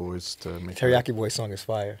Teriyaki Boys to make Teriyaki Boy song is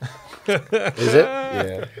fire. Is it?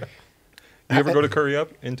 Yeah. You ever go to Curry Up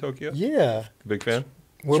in Tokyo? Yeah. Big fan?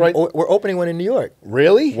 Right. We're opening one in New York.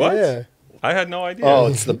 Really? What? Yeah. I had no idea. Oh,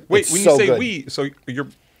 it's the Wait, it's when so you say good. we, so you're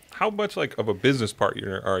how much like of a business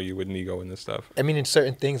partner are you with Nigo in this stuff? I mean, in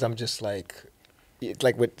certain things, I'm just like, it's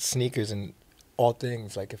like with sneakers and all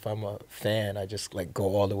things. Like if I'm a fan, I just like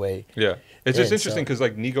go all the way. Yeah, it's just in, interesting so- because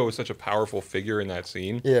like Nigo is such a powerful figure in that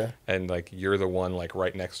scene. Yeah. and like you're the one like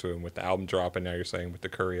right next to him with the album drop, and now you're saying with the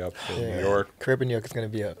Curry Up in Yeah. New York. Crib in New York is gonna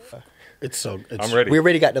be It's I'm ready. We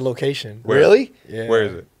already got the location. Where? Really? Yeah. Where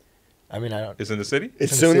is it? I mean, I don't. It's in the city.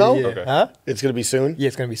 It's in the soon city, though. yeah. Okay. Huh? It's gonna be soon. Yeah,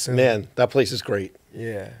 it's gonna be soon. Man, that place is great,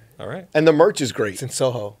 Yeah. All right, and the merch is great. It's in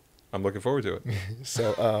Soho. I'm looking forward to it.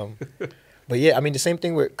 So, but yeah, I mean, the same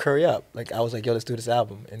thing with Curry Up. Like, I was like, yo, let's do this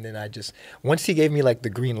album. And then once he gave me like the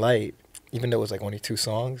green light, even though it was like only 2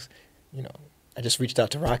 songs, you know, I just reached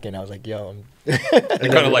out to Rocky and I was like, yo, You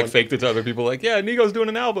kind of like faked it to other people, like, yeah, Nigo's doing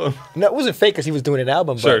an album. no, it wasn't fake because he was doing an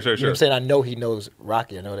album. But, Sure, You know what I'm saying? I know he knows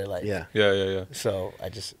Rocky. I know they're like, Yeah. Yeah. So I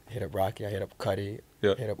just hit up Rocky. I hit up Cuddy.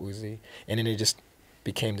 Yeah. Hit up Uzi. And then it just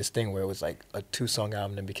became this thing where it was like a 2-song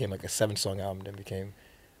album, then became like a 7-song album, then became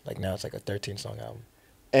like now it's like a 13-song album.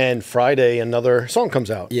 And Friday, another song comes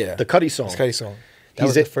out. Yeah. The Cuddy song. It's Cuddy song. That He's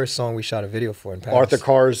was the it- first song we shot a video for in Paris. Arthur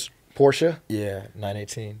Carr's Porsche. Yeah,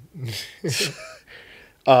 918.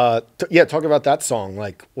 Yeah, talk about that song.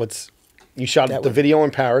 Like, you shot That the was- video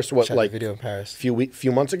in Paris? What, Shot like the video in Paris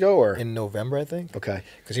few months ago, or in November, I think. okay?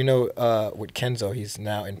 Because you know, with Kenzo, he's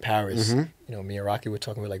now in Paris. Mm-hmm. You know, me and Rocky were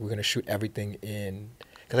talking. We're like, we're gonna shoot everything in.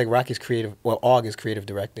 Because like Rocky's creative, well, Og is creative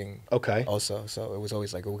directing. Okay. Also, so it was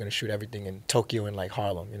always like, we're gonna shoot everything in Tokyo and like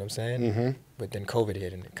Harlem. You know what I'm saying? Mm-hmm. But then COVID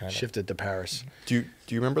hit and it kind of Shifted to Paris. Do you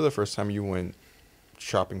remember the first time you went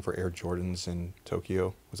shopping for Air Jordans in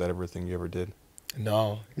Tokyo? Was that ever a thing you ever did?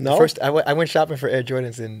 No. No? The first, I went shopping for Air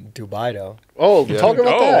Jordans in Dubai though. Oh, Yeah. talk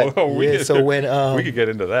about that. Yeah, so when we could get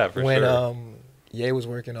into that for when sure. Ye was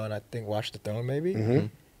working on, I think, Watch the Throne maybe, Mm-hmm.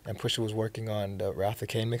 and Pusha was working on the Wrath of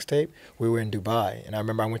Kane mixtape, we were in Dubai, and I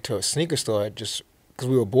remember I went to a sneaker store just because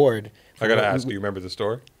we were bored. I gotta ask, do you remember the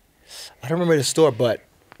store? I don't remember the store, but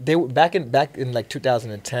they were back in like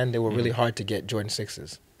 2010. They were really hard to get Jordan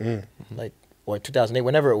 6s, like or 2008,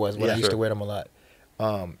 whenever it was. When Yeah. I used to Sure. wear them a lot.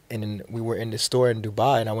 And then we were in the store in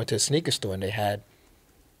Dubai, and I went to a sneaker store, and they had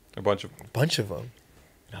A bunch of. a bunch of them.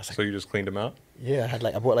 And I was like, So you just cleaned them out? yeah,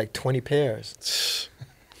 I bought like 20 pairs.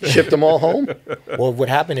 Shipped them all home. Well, what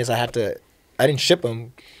happened is I didn't ship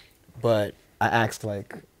them, but I asked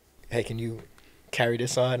like, hey, can you carry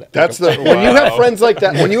this on? That's Like, the when you have friends like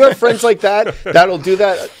that. When you have friends like that, that'll do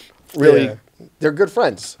that. Really, Yeah. they're good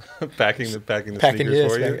friends. packing the packing sneakers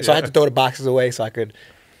yes, for you? so I had to throw the boxes away so I could,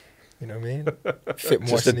 you know what I mean, fit more.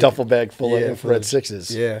 Just a sneakers. duffel bag full of Yeah, infrared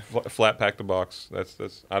 6s. Yeah, Flat pack the box.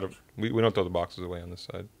 That's out of. We don't throw the boxes away on this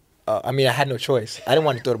side. I mean, I had no choice. I didn't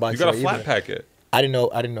want to throw the You boxes gotta away flat either. pack it. I didn't know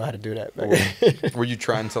how to do that. back then. Were you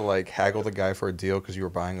trying to like haggle the guy for a deal because you were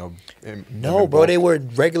buying No, bro, they were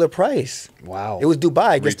regular price. Wow. It was Dubai.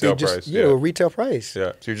 I guess Retail they just price, yeah, yeah. they were retail price.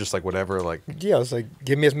 Yeah. So you're just like whatever, like Yeah, I was like,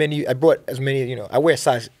 give me as many. I brought as many. You know, I wear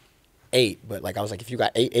size 8, but like I was like, if you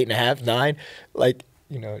got 8, 8.5, 9, like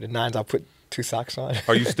you know, the 9s I'll put 2 socks on.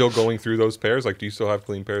 Are you still going through those pairs? Like, do you still have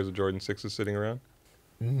clean pairs of Jordan 6s sitting around?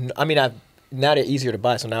 I mean, now they're easier to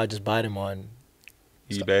buy, so now I just buy them on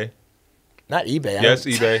eBay? not eBay. I Yes,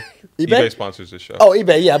 don't- eBay. eBay? eBay sponsors this show. Oh,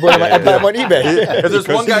 eBay. Yeah, I buy them on eBay. if there's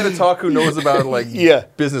one guy to talk who knows about like Yeah.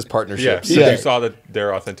 business yeah. partnerships. So Yeah. you saw that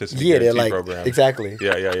their authenticity Yeah, they're guarantee like program. exactly.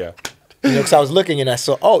 Yeah. You know, because I was looking and I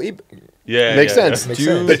saw eBay, Yeah. Makes yeah, sense. yeah. Makes Do you-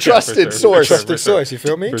 sense. The trusted source. trusted source. You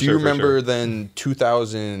feel me? For Do you sure, for remember sure. then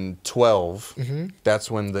 2012?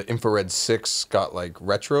 That's when the infrared 6 got like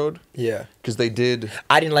retroed Yeah, because they did.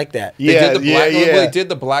 I didn't like that. They Yeah, did the yeah, black, yeah. Well, they did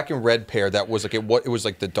the black and red pair. That was like it was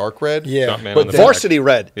like the dark red. Yeah, Jumpman on But the back. varsity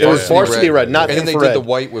red. Yeah, it was yeah. varsity red, not and then they infrared. did the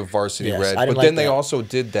white with varsity Yes, red. I didn't But then like they that. also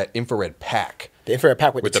did that infrared pack. the infrared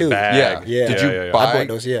pack with With the the 2. bag. Yeah. Yeah. Did Yeah, you yeah, yeah. buy? I bought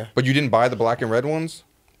those, yeah. But you didn't buy the black and red ones.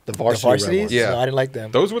 the The varsity varsities? red ones. Yeah. No, I didn't like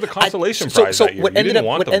them. Those were the consolation So prize that year. what You ended didn't up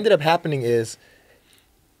want what them. ended up happening is,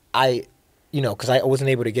 you know, because I wasn't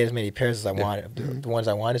able to get as many pairs as I wanted, the ones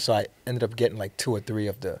I wanted, so I ended up getting like 2 or 3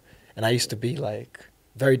 of the, and I used to be like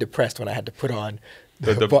very depressed when I had to put on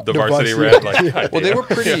the va- varsity red. Like, God Well, they damn. were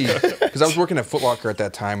pretty because I was working at Foot Locker at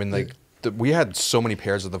that time, and like we had so many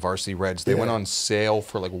pairs of the varsity reds. They Yeah. went on sale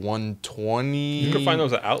for like $120. You could find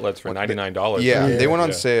those at outlets for $99. Yeah, Yeah. they went on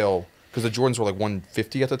Yeah. sale because the Jordans were like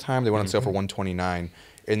 $150 at the time. They went on sale for $129,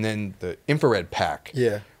 and then the infrared pack.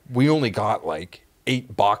 Yeah. we only got like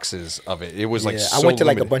 8 boxes of it. It was like so I went to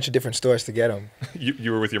like a limited. bunch of different stores to get them.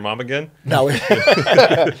 You were with your mom again? No,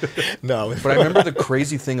 no. But I remember the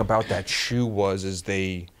crazy thing about that shoe was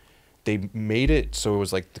they made it so it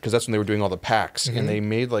was like, because that's when they were doing all the packs, and they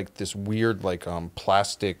made like this weird like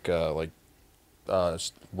plastic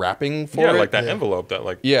wrapping for it. Like that envelope that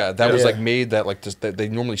like that was like made that like just that they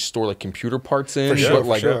normally store like computer parts in. For sure, but,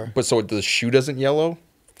 like, for sure. But so the shoe doesn't yellow.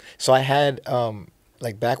 So I had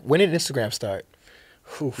like back when did Instagram start?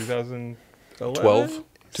 2011? 12.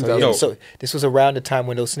 So this was around the time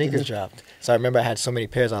when those sneakers dropped. So I remember I had so many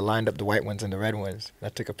pairs. I lined up the white ones and the red ones. I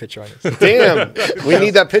took a picture on it. Damn, we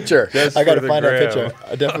need that picture. I got to find that picture.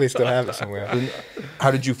 I definitely still have it somewhere.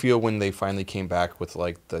 How did you feel when they finally came back with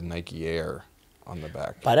like the Nike Air on the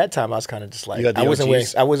back? By that time, I was kind of just like You got the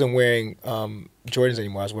I wasn't wearing Jordans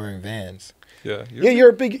anymore. I was wearing Vans. Yeah, You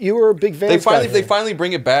were a big Vans guy. They finally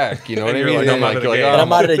bring it back. You know what I And mean? you're like, I'm out of the game. And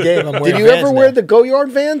I'm out of the game. I'm wearing Did you Vans ever now. wear the Go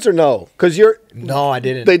Yard Vans or no? Because No, I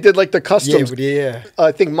didn't. they did like the customs. Yeah.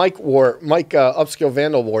 I think Mike Upscale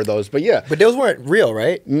Vandal wore those, but yeah, But those weren't real,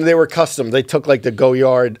 right? they were custom. They took like the Go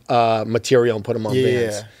Yard material and put them on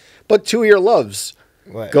Vans. Yeah. But two of your loves,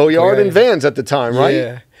 What? Go Yard and Vans at the time, right?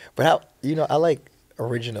 Yeah. But I like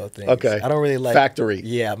original things. Okay. I don't really like Factory.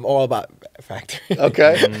 Yeah, I'm all about factory.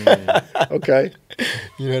 Okay. Okay.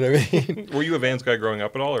 You know what I mean? Were you a Vans guy growing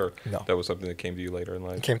up at all, or No. that was something that came to you later in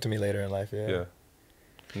life? It came to me later in life. Yeah. Yeah.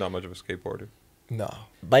 Not much of a skateboarder. No.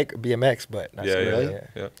 Bike BMX, but not Yeah, skateboard,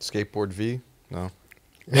 yeah. Skateboard V? No.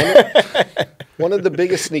 One of the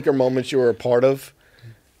biggest sneaker moments you were a part of.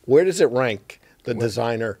 Where does it rank? The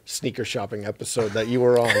designer sneaker shopping episode that you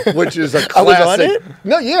were on, which is a classic. I was on it?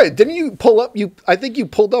 No, yeah. Didn't you pull up? I think you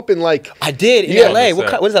pulled up in like. I did in Yeah. LA. What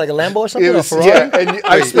is that, like a Lambo or something? It Or a was, Ferrari? yeah, and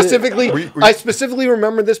I specifically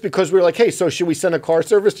remember this because we were like, hey, so should we send a car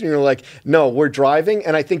service? And you're like, no, we're driving.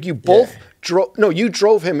 And I think you both drove. No, you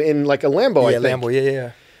drove him in like a Lambo. Yeah, I think. Lambo.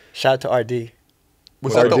 Yeah. Shout out to RD.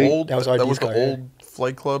 Was that RD? the old? That was RD's the car, yeah. old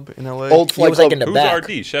flight club in LA. Old He flight was like club. in the Who's back.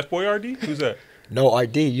 RD? Chef Boy RD? Who's that? No,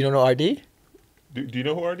 RD. You don't know RD? Do you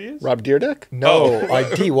know who RD is? Rob Deerdeck? No,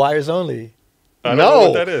 RD. Wires only. I don't No. know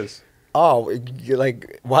what that is. Oh, you're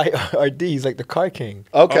like why RD? He's like the car king.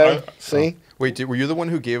 Okay. Oh, See, Wait, were you the one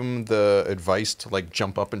who gave him the advice to like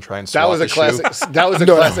jump up and try and that swat was a the classic. shoe? That was a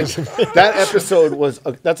No, classic. That episode was.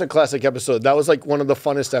 That's a classic episode. That was like one of the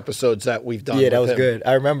funnest episodes that we've done. Yeah, that with was him. good.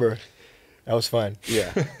 I remember. That was fun.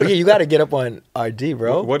 Yeah. But yeah, you got to get up on RD,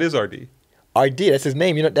 bro. What is RD? RD, that's his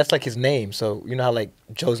name. You know, that's like his name. So you know how like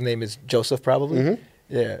Joe's name is Joseph, probably. Mm-hmm.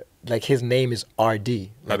 Yeah, like his name is RD.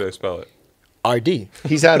 How do I spell it? RD.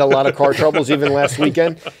 He's had a lot of car troubles even last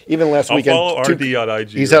weekend. I'll follow RD on IG.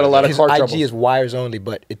 He's had a lot of His car IG troubles. is wires only,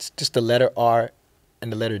 but it's just the letter R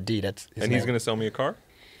and the letter D. That's his And name. he's gonna sell me a car.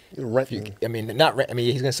 Renting. I mean, not. I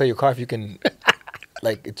mean, he's gonna sell you a car if you can.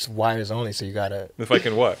 Like it's wires only, so you gotta. If I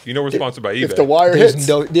can what? You know we're sponsored by eBay. If the wire There's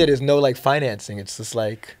hits, there's no like financing. It's just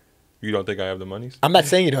like You don't think I have the monies? I'm not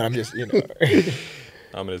saying you don't. I'm just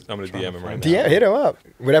I'm gonna DM him right now. DM, hit him up.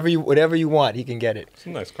 Whatever you want, he can get it.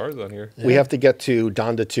 Some nice cars on here. we have to get to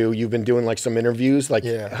Donda 2. You've been doing like some interviews. Like,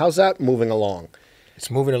 Yeah. how's that moving along? It's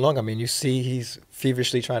moving along. I mean, you see, he's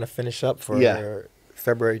feverishly trying to finish up for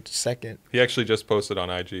February 2nd. He actually just posted on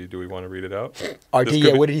IG. Do we want to read it out? RD, This could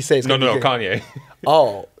yeah. be- What did he say? It's No, gonna no, be Kanye.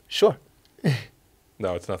 Oh, sure.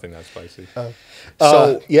 No, it's nothing that spicy.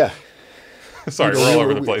 So Yeah. Sorry, we're all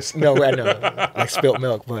over the place. No, I know, like spilt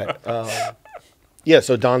milk, but Yeah,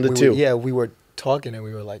 so Donda 2. we were talking and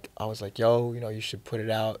we were like, I was like, yo, you should put it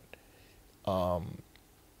out.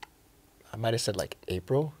 I might have said like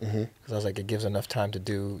April, because I was like, it gives enough time to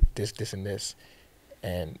do this, this, and this,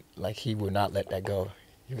 and like he would not let that go.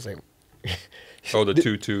 He was like, Oh, the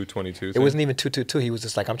 2/2/22. it wasn't even 222. He was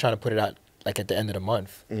just like, I'm trying to put it out like at the end of the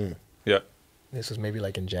month. Yeah, This was maybe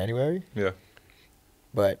like in January, yeah.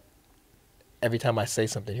 but every time I say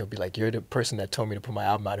something, he'll be like, "You're the person that told me to put my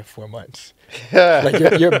album out in 4 months.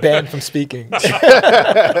 Like you're banned from speaking."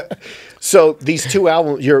 So these two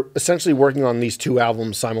albums, you're essentially working on these two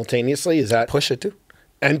albums simultaneously. Is that Pusha too,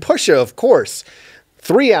 And Pusha, of course.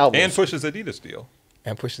 3 albums. And Push's Adidas deal.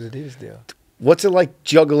 and Pusha's Adidas deal. What's it like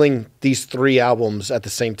juggling these 3 albums at the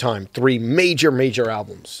same time? 3 major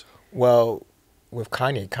albums. Well, with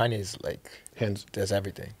Kanye's like Hands. does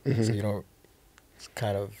everything, so you don't. It's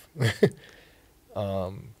kind of.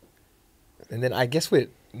 And then I guess with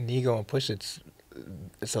Nigo and Push, it's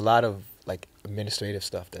a lot of like administrative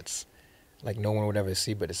stuff that's like no one would ever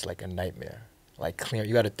see, but it's like a nightmare. Like clear,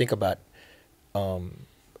 you got to think about,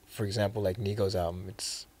 for example, like Nigo's album.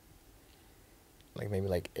 It's like maybe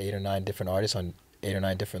like 8 or 9 different artists on 8 or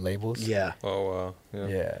 9 different labels. Yeah. Oh, yeah.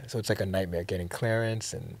 Yeah. So it's like a nightmare getting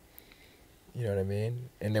clearance and You know what I mean?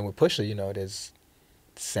 And then with Pusha, you know, there's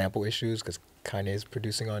sample issues because Kanye's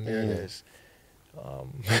producing on there. There's,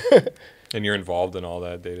 And you're involved in all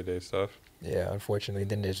that day-to-day stuff. yeah, unfortunately.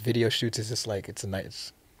 Then there's video shoots. It's just like it's a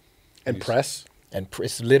nice And press. and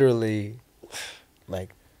it's literally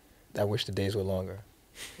like I wish the days were longer.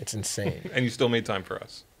 It's insane. And you still made time for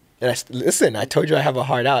us. And listen, I told you I have a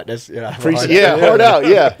heart out. That's I have a heart Yeah, hard out.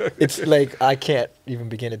 Yeah. It's like I can't even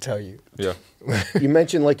begin to tell you. Yeah. You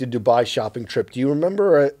mentioned like the Dubai shopping trip. Do you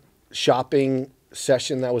remember a shopping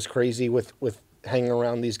session that was crazy with hanging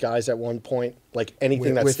around these guys at one point? Like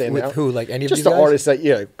anything that stand with out? who? Like any of Just these the guys? artists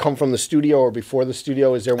that come from the studio or before the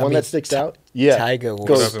studio. Is there one mean, that sticks out? Yeah. Tiger will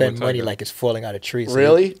Goes- spend with money Tiger. like it's falling out of trees. So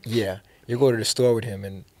Really? yeah. You go to the store with him,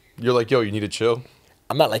 and You're like, yo, you need to chill.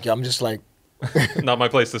 I'm not like, yo, I'm just like, Not my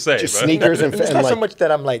place to say. Just but sneakers and, it's and not like so much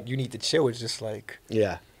that I'm like, you need to chill. It's just like,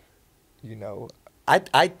 yeah. you know,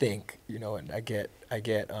 I think, you know, and I get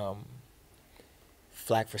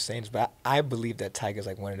flack for saying this, but I believe that Tiger's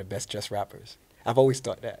like one of the best dressed rappers. I've always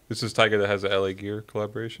thought that. This is Tiger that has the LA Gear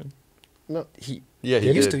collaboration. No. He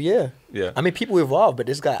did. used to, yeah. Yeah. I mean, people evolve, but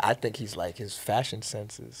this guy, I think he's like his fashion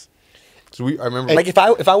sense is. So I remember Like if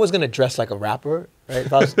I was gonna dress like a rapper, right?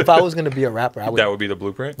 If I was gonna be a rapper, I would. That would be the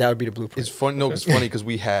blueprint. That would be the blueprint. it's fun. No, it's funny because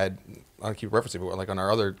we had. I keep referencing, but like on our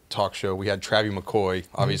other talk show, we had Travie McCoy,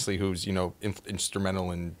 obviously, who's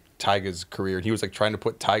instrumental in Tyga's career. And he was like trying to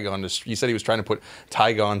put Tyga on the. He said he was trying to put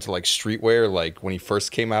Tyga onto like streetwear, like when he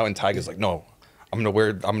first came out. And Tyga's like, no, I'm gonna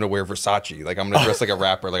wear Versace. Like I'm gonna dress like a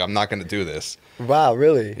rapper. Like I'm not gonna do this. Wow,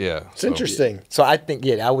 really? Yeah, It's interesting. So I think,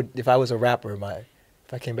 yeah, I would. If I was a rapper,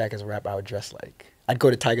 if I came back as a rapper, I would dress like. I'd go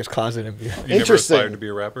to Tiger's closet and be like, You never Interesting. aspired to be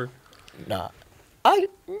a rapper? nah. I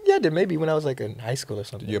did maybe when I was like in high school or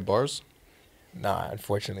something. Did you have bars? Nah,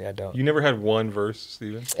 unfortunately, I don't. You never had one verse,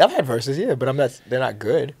 Steven? I've had verses, yeah, but they're not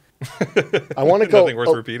good. I want to go. Nothing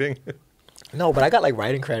worth repeating? No, but I got like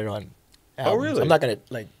writing credit on. Albums. really? I'm not gonna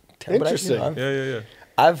like. Tell, Interesting. But Yeah.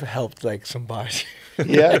 I've helped like some bars.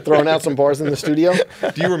 Yeah, throwing out some bars in the studio.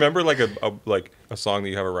 Do you remember like a song that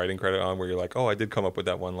you have a writing credit on where you're like, oh, I did come up with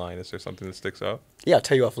that one line. Is there something that sticks out? Yeah, I'll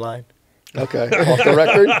tell you offline. Okay, off the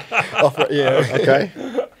record. Yeah.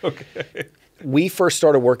 Okay. We first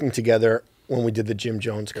started working together when we did the Jim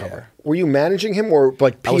Jones cover. Were you managing him or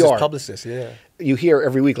like PR? I was his publicist. Yeah. You hear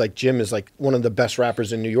every week like Jim is like one of the best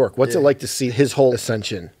rappers in New York. What's it like to see his whole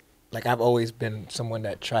ascension? Like I've always been someone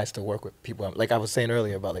that tries to work with people. Like I was saying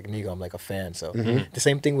earlier about like Nigo, I'm like a fan. So the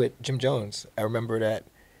same thing with Jim Jones. I remember that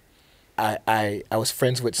I was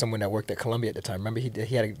friends with someone that worked at Columbia at the time. Remember he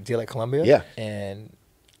had a deal at Columbia? Yeah. And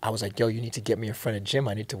I was like, yo, you need to get me in front of Jim.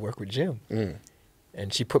 I need to work with Jim.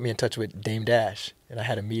 And she put me in touch with Dame Dash. And I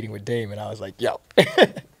had a meeting with Dame and I was like, yo,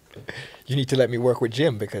 you need to let me work with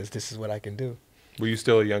Jim because this is what I can do. Were you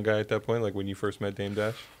still a young guy at that point, like when you first met Dame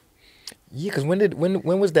Dash? Yeah, because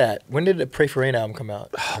when was that? When did the Pray for Rain album come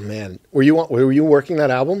out? Oh man, were you working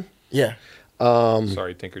that album? Yeah.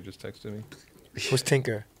 Sorry, Tinker just texted me. Who's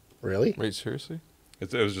Tinker? Really? Wait, seriously?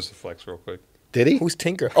 It was just a flex real quick. Did he? Who's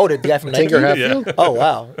Tinker? Oh, the guy from Nike? Tinker Hatfield? Oh,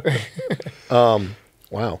 wow.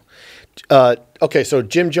 Wow. Okay, so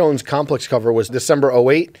Jim Jones Complex cover was December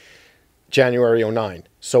 08, January 09.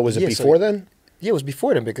 So was it Yeah, so- before then? Yeah, it was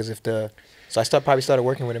before then because so I probably started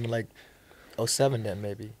working with him in like 07 then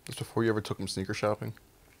maybe. Just before you ever took him sneaker shopping?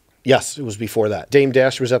 Yes, it was before that. Dame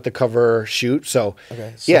Dash was at the cover shoot, so,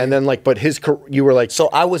 Okay, so- yeah, and then like, but you were like, So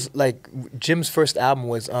I was like, Jim's first album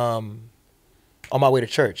was On My Way to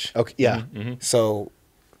Church. okay, yeah, So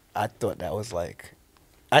I thought that was like,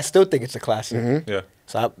 I still think it's a classic. Yeah.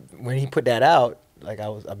 So when he put that out, like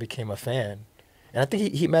I became a fan. And I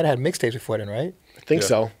think he might have had mixtapes before then, right? I think Yeah.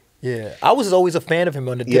 so. Yeah. I was always a fan of him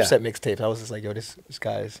on the Yeah. Dipset mixtapes. I was just like, yo, this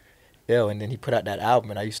guy's ill. And then he put out that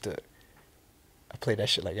album and I played that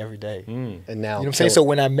shit like every day. And now, You know what I'm saying? So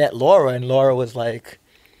when I met Laura, and Laura was like,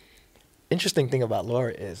 interesting thing about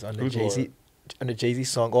Laura is on the Who's Jay-Z, Laura? on the Jay-Z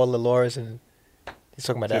song, all the Lauras, and he's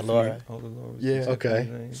talking about that Laura. All the Lauras. Yeah.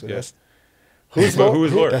 Okay. So Yeah. that's who's But Laura? who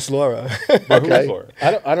is Laura? that's Laura. But who Okay. is Laura?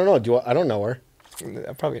 I don't know. I don't know her.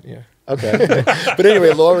 I probably, yeah. Okay. But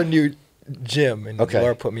anyway, Laura knew Jim, and Okay.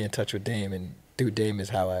 Laura put me in touch with Dame, and through Dame is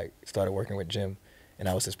how I started working with Jim, and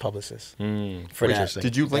I was his publicist. For that. Interesting.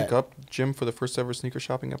 Did you link that- up Jim for the first ever sneaker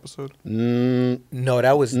shopping episode? No,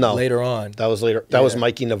 that was No. later on. That was later. That was Yeah.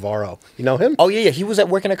 Mikey Navarro. You know him? Oh yeah, he was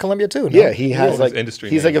working at Columbia too. No? Yeah, he has his like industry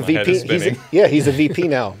he's name like a in my head is VP. spinning. He's a VP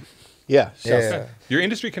now. Yeah. So- Yeah. Your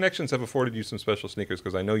industry connections have afforded you some special sneakers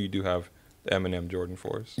because I know you do have the Eminem Jordan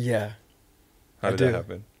 4s. Yeah. How I did do. that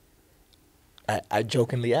happen? I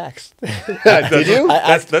jokingly asked. Did you?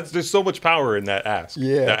 That's there's so much power in that ask.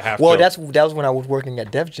 Yeah. That half Well, joke. that was when I was working at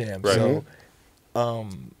Def Jam. Right. So,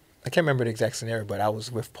 I can't remember the exact scenario, but I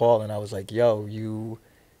was with Paul and I was like, "Yo, you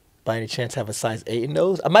by any chance have a size 8 in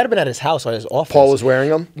those?" I might have been at his house or at his office. Paul was wearing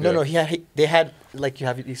them? No, no, they had like you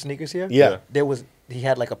have these sneakers here. Yeah. He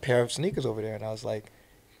had like a pair of sneakers over there, and I was like,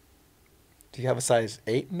 "Do you have a size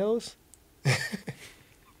 8 in those?"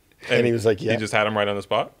 And he was like, "Yeah." He just had them right on the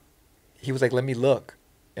spot. He was like, "Let me look,"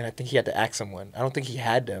 and I think he had to ask someone. I don't think he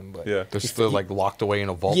had them, but Yeah. They're still like locked away in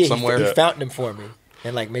a vault yeah, somewhere. He found them for me,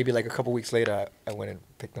 and like maybe like a couple weeks later, I went and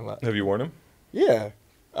picked them up. Have you worn them? Yeah,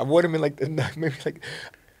 I wore them in like maybe like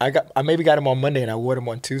I maybe got them on Monday and I wore them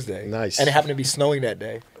on Tuesday. Nice. And it happened to be snowing that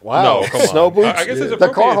day. Wow. No, come on. Snow boots? I guess it's the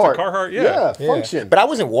appropriate. Carhartt. It's a Carhartt, yeah. Yeah, function. But I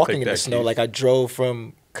wasn't walking Take in the that, snow. Keith. Like I drove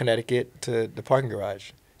from Connecticut to the parking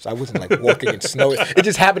garage. So I wasn't like walking in snow. It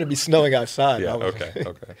just happened to be snowing outside. Yeah. I was- Okay.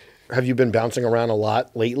 Okay. Have you been bouncing around a lot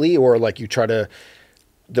lately, or like you try to,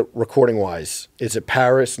 the recording wise, is it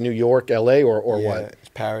Paris, New York, LA, or Yeah, what? it's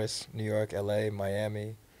Paris, New York, LA,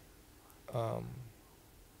 Miami,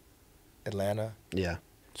 Atlanta. Yeah.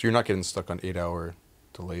 So you're not getting stuck on 8-hour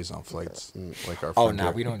delays on flights like our Oh, friend no,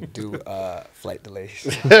 here. we don't do flight delays.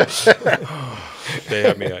 They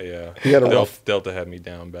had me. Yeah. You had a rough- Delta had me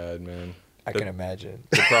down bad, man. I can imagine.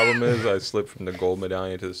 The problem is I slipped from the gold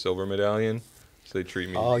medallion to the silver medallion, so they treat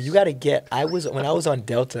me. Oh, you got to get. When I was on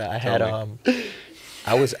Delta, I had Tell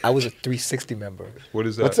I was a 360 member. What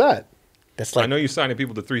is that? What's that? That's like I know you're signing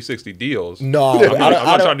people to 360 deals. no. I'm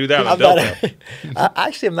not trying to do that on Delta. I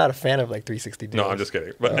actually am not a fan of like 360 deals. No, I'm just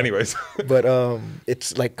kidding. But anyways, But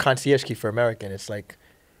it's like concierge key for American. It's like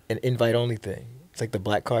an invite only thing. It's like the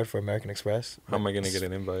black card for American Express. how am I gonna get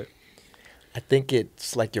an invite? I think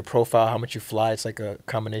it's like your profile, how much you fly. It's like a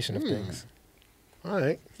combination of things. All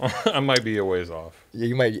right. I might be a ways off. Yeah,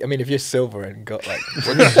 you might. I mean, if you're silver and go like,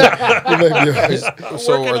 you might be.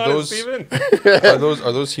 So Working are on it, those Steven.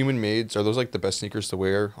 are those human mades? Are those like the best sneakers to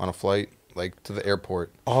wear on a flight, like to the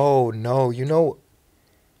airport? Oh no,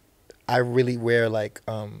 I really wear like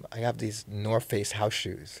I have these North Face house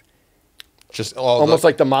shoes. Just all Almost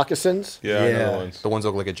like the moccasins? Yeah, I know Yeah. the ones. the ones that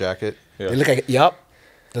look like a jacket. Yeah. They look like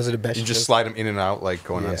those are the best. You just shoes. slide them in and out like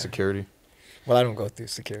going Yeah. on security. Well, I don't go through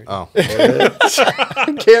security. Oh,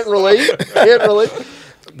 Can't relate. Can't relate.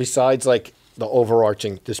 Besides, like, the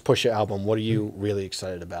overarching, this Pusha album, what are you really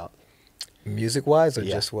excited about? Music wise or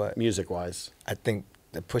Yeah, just what? music-wise. I think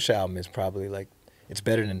the Pusha album is probably like it's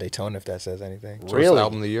better than Daytona if that says anything. so it's Really? the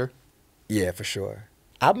album of the year. Yeah, for sure.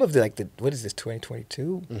 Album of the what is this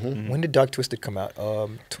 2022? Mm-hmm. When did Dark Twisted come out?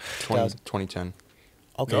 2010.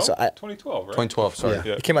 Okay, No? so 2012, right? 2012, sorry. Yeah.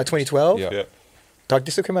 Yeah. it came out 2012. Yeah. Yeah. Dark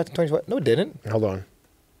Twisted came out in 2012. No, it didn't. Hold on.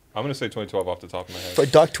 I'm gonna say 2012 off the top of my head. For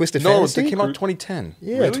Dark Twisted No, Fantasy. they came out 2010.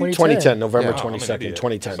 Yeah, Really? 2010, November Yeah. Oh, I'm an 22nd, idiot.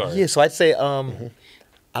 2010. Sorry. Yeah, so I'd say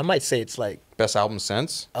I might say it's like Best album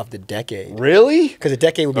since. of the decade Really? because the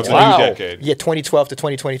decade would be Of the Wow. new decade. yeah 2012 to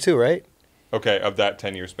 2022, right? Okay, of that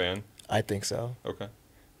 10-year span. I think so. Okay.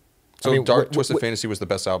 So I mean, Dark Twisted Fantasy was the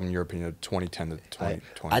best album in your opinion of 2010 to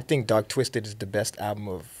 2020. I think Dark Twisted is the best album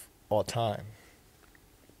of all time.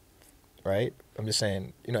 Right? I'm just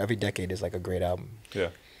saying, every decade is like a great album. Yeah.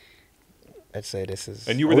 I'd say this is.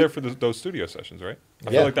 And you were there for those studio sessions, right? I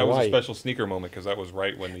Yeah, feel like that was Hawaii. a special sneaker moment because that was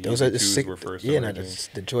right when the those are the Yeezy 2s sick, were first yeah, no, emerging.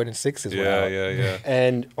 the Jordan 6s were Yeah, out. yeah.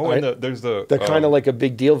 And Oh, and there's the the kind of like a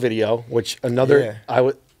big deal video, which Yeah.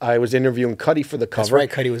 I was interviewing Cuddy for the cover. That's right,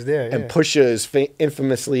 Cuddy was there. And yeah. Pusha is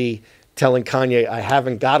infamously telling Kanye, I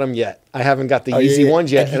haven't got them yet. I haven't got the Oh, yeah, Yeezy yeah.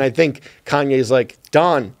 ones yet. And And I think Kanye's like,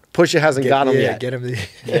 Don, Pusha hasn't got them yet. Get him.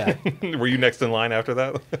 Yeah. Were you next in line after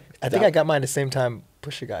that? I think I got mine the same time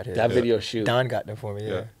Pusha got his. That video shoot. Don got them for me.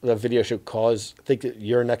 Yeah. Yeah. The video shoot Cause, I think that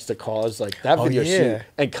you're next to Cause, like that Oh, video yeah. shoot.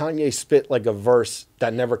 And Kanye spit like a verse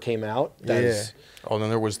that never came out. That is Oh, then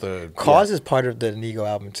there was the Cause is part of the Nigo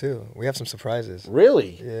album too. We have some surprises.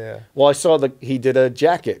 really. Yeah. Well, I saw he did a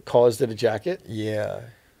jacket. Cause did a jacket. Yeah.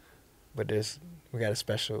 But we got a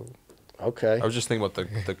special. Okay. I was just thinking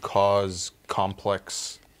about the Cause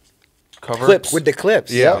Complex cover. Clips. With the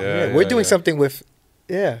clips. Yeah. Yeah, We're yeah, doing yeah. something with.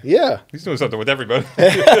 Yeah. Yeah. He's doing something with everybody.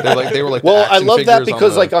 They were like. Well, the I action love that figures on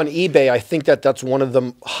because the- like on eBay, I think that's one of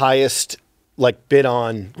the highest like bid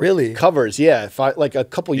on Really? covers. Yeah. If I like a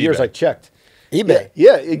couple years eBay. I checked. eBay.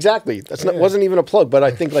 Yeah, exactly. That's not Yeah. wasn't even a plug, but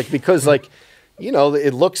I think like because like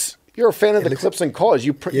it looks. You're a fan of the looks- clips and Cause.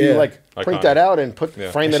 You Yeah. print Iconic. that out and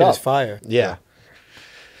Yeah. frame That it shit up. is fire. Yeah.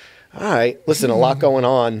 All right. Listen, a lot going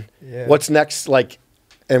on. Yeah. What's next? Like,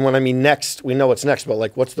 and when I mean next, we know what's next, but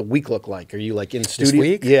like, what's the week look like? Are you like in studio?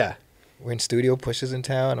 week? Yeah. We're in studio. Push is in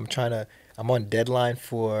town. I'm on deadline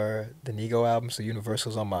for the Nigo album, so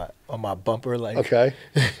Universal's on my bumper. Like, Okay.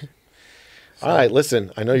 All right.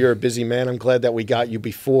 Listen, I know you're a busy man. I'm glad that we got you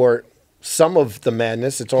before some of the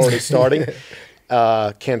madness. It's already starting.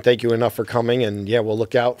 Can't thank you enough for coming. And yeah, we'll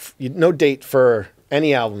look out. No date for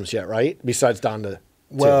any albums yet, right? Besides Donda.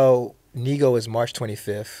 Well, Nigo is March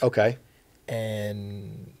 25th. Okay.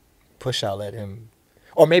 And Push, I'll let him.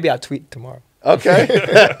 Or maybe I'll tweet tomorrow.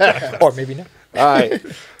 Okay. Or maybe not. All right.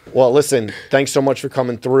 Well, listen, thanks so much for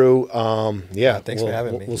coming through. Yeah. Thanks for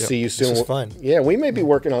having me. We'll see you soon. This was fun. Yeah, we may be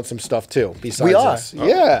working on some stuff too. Besides we are. this.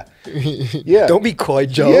 Yeah. Yeah. Don't be coy,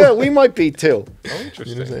 Joe. Yeah, we might be too. Oh, interesting.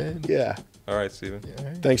 You know what I'm saying? Yeah. All right, Steven. Yeah,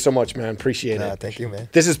 right. Thanks so much, man. Appreciate it. Thank you, man.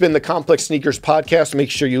 This has been the Complex Sneakers Podcast. Make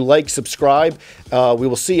sure you like, subscribe. We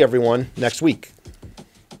will see everyone next week.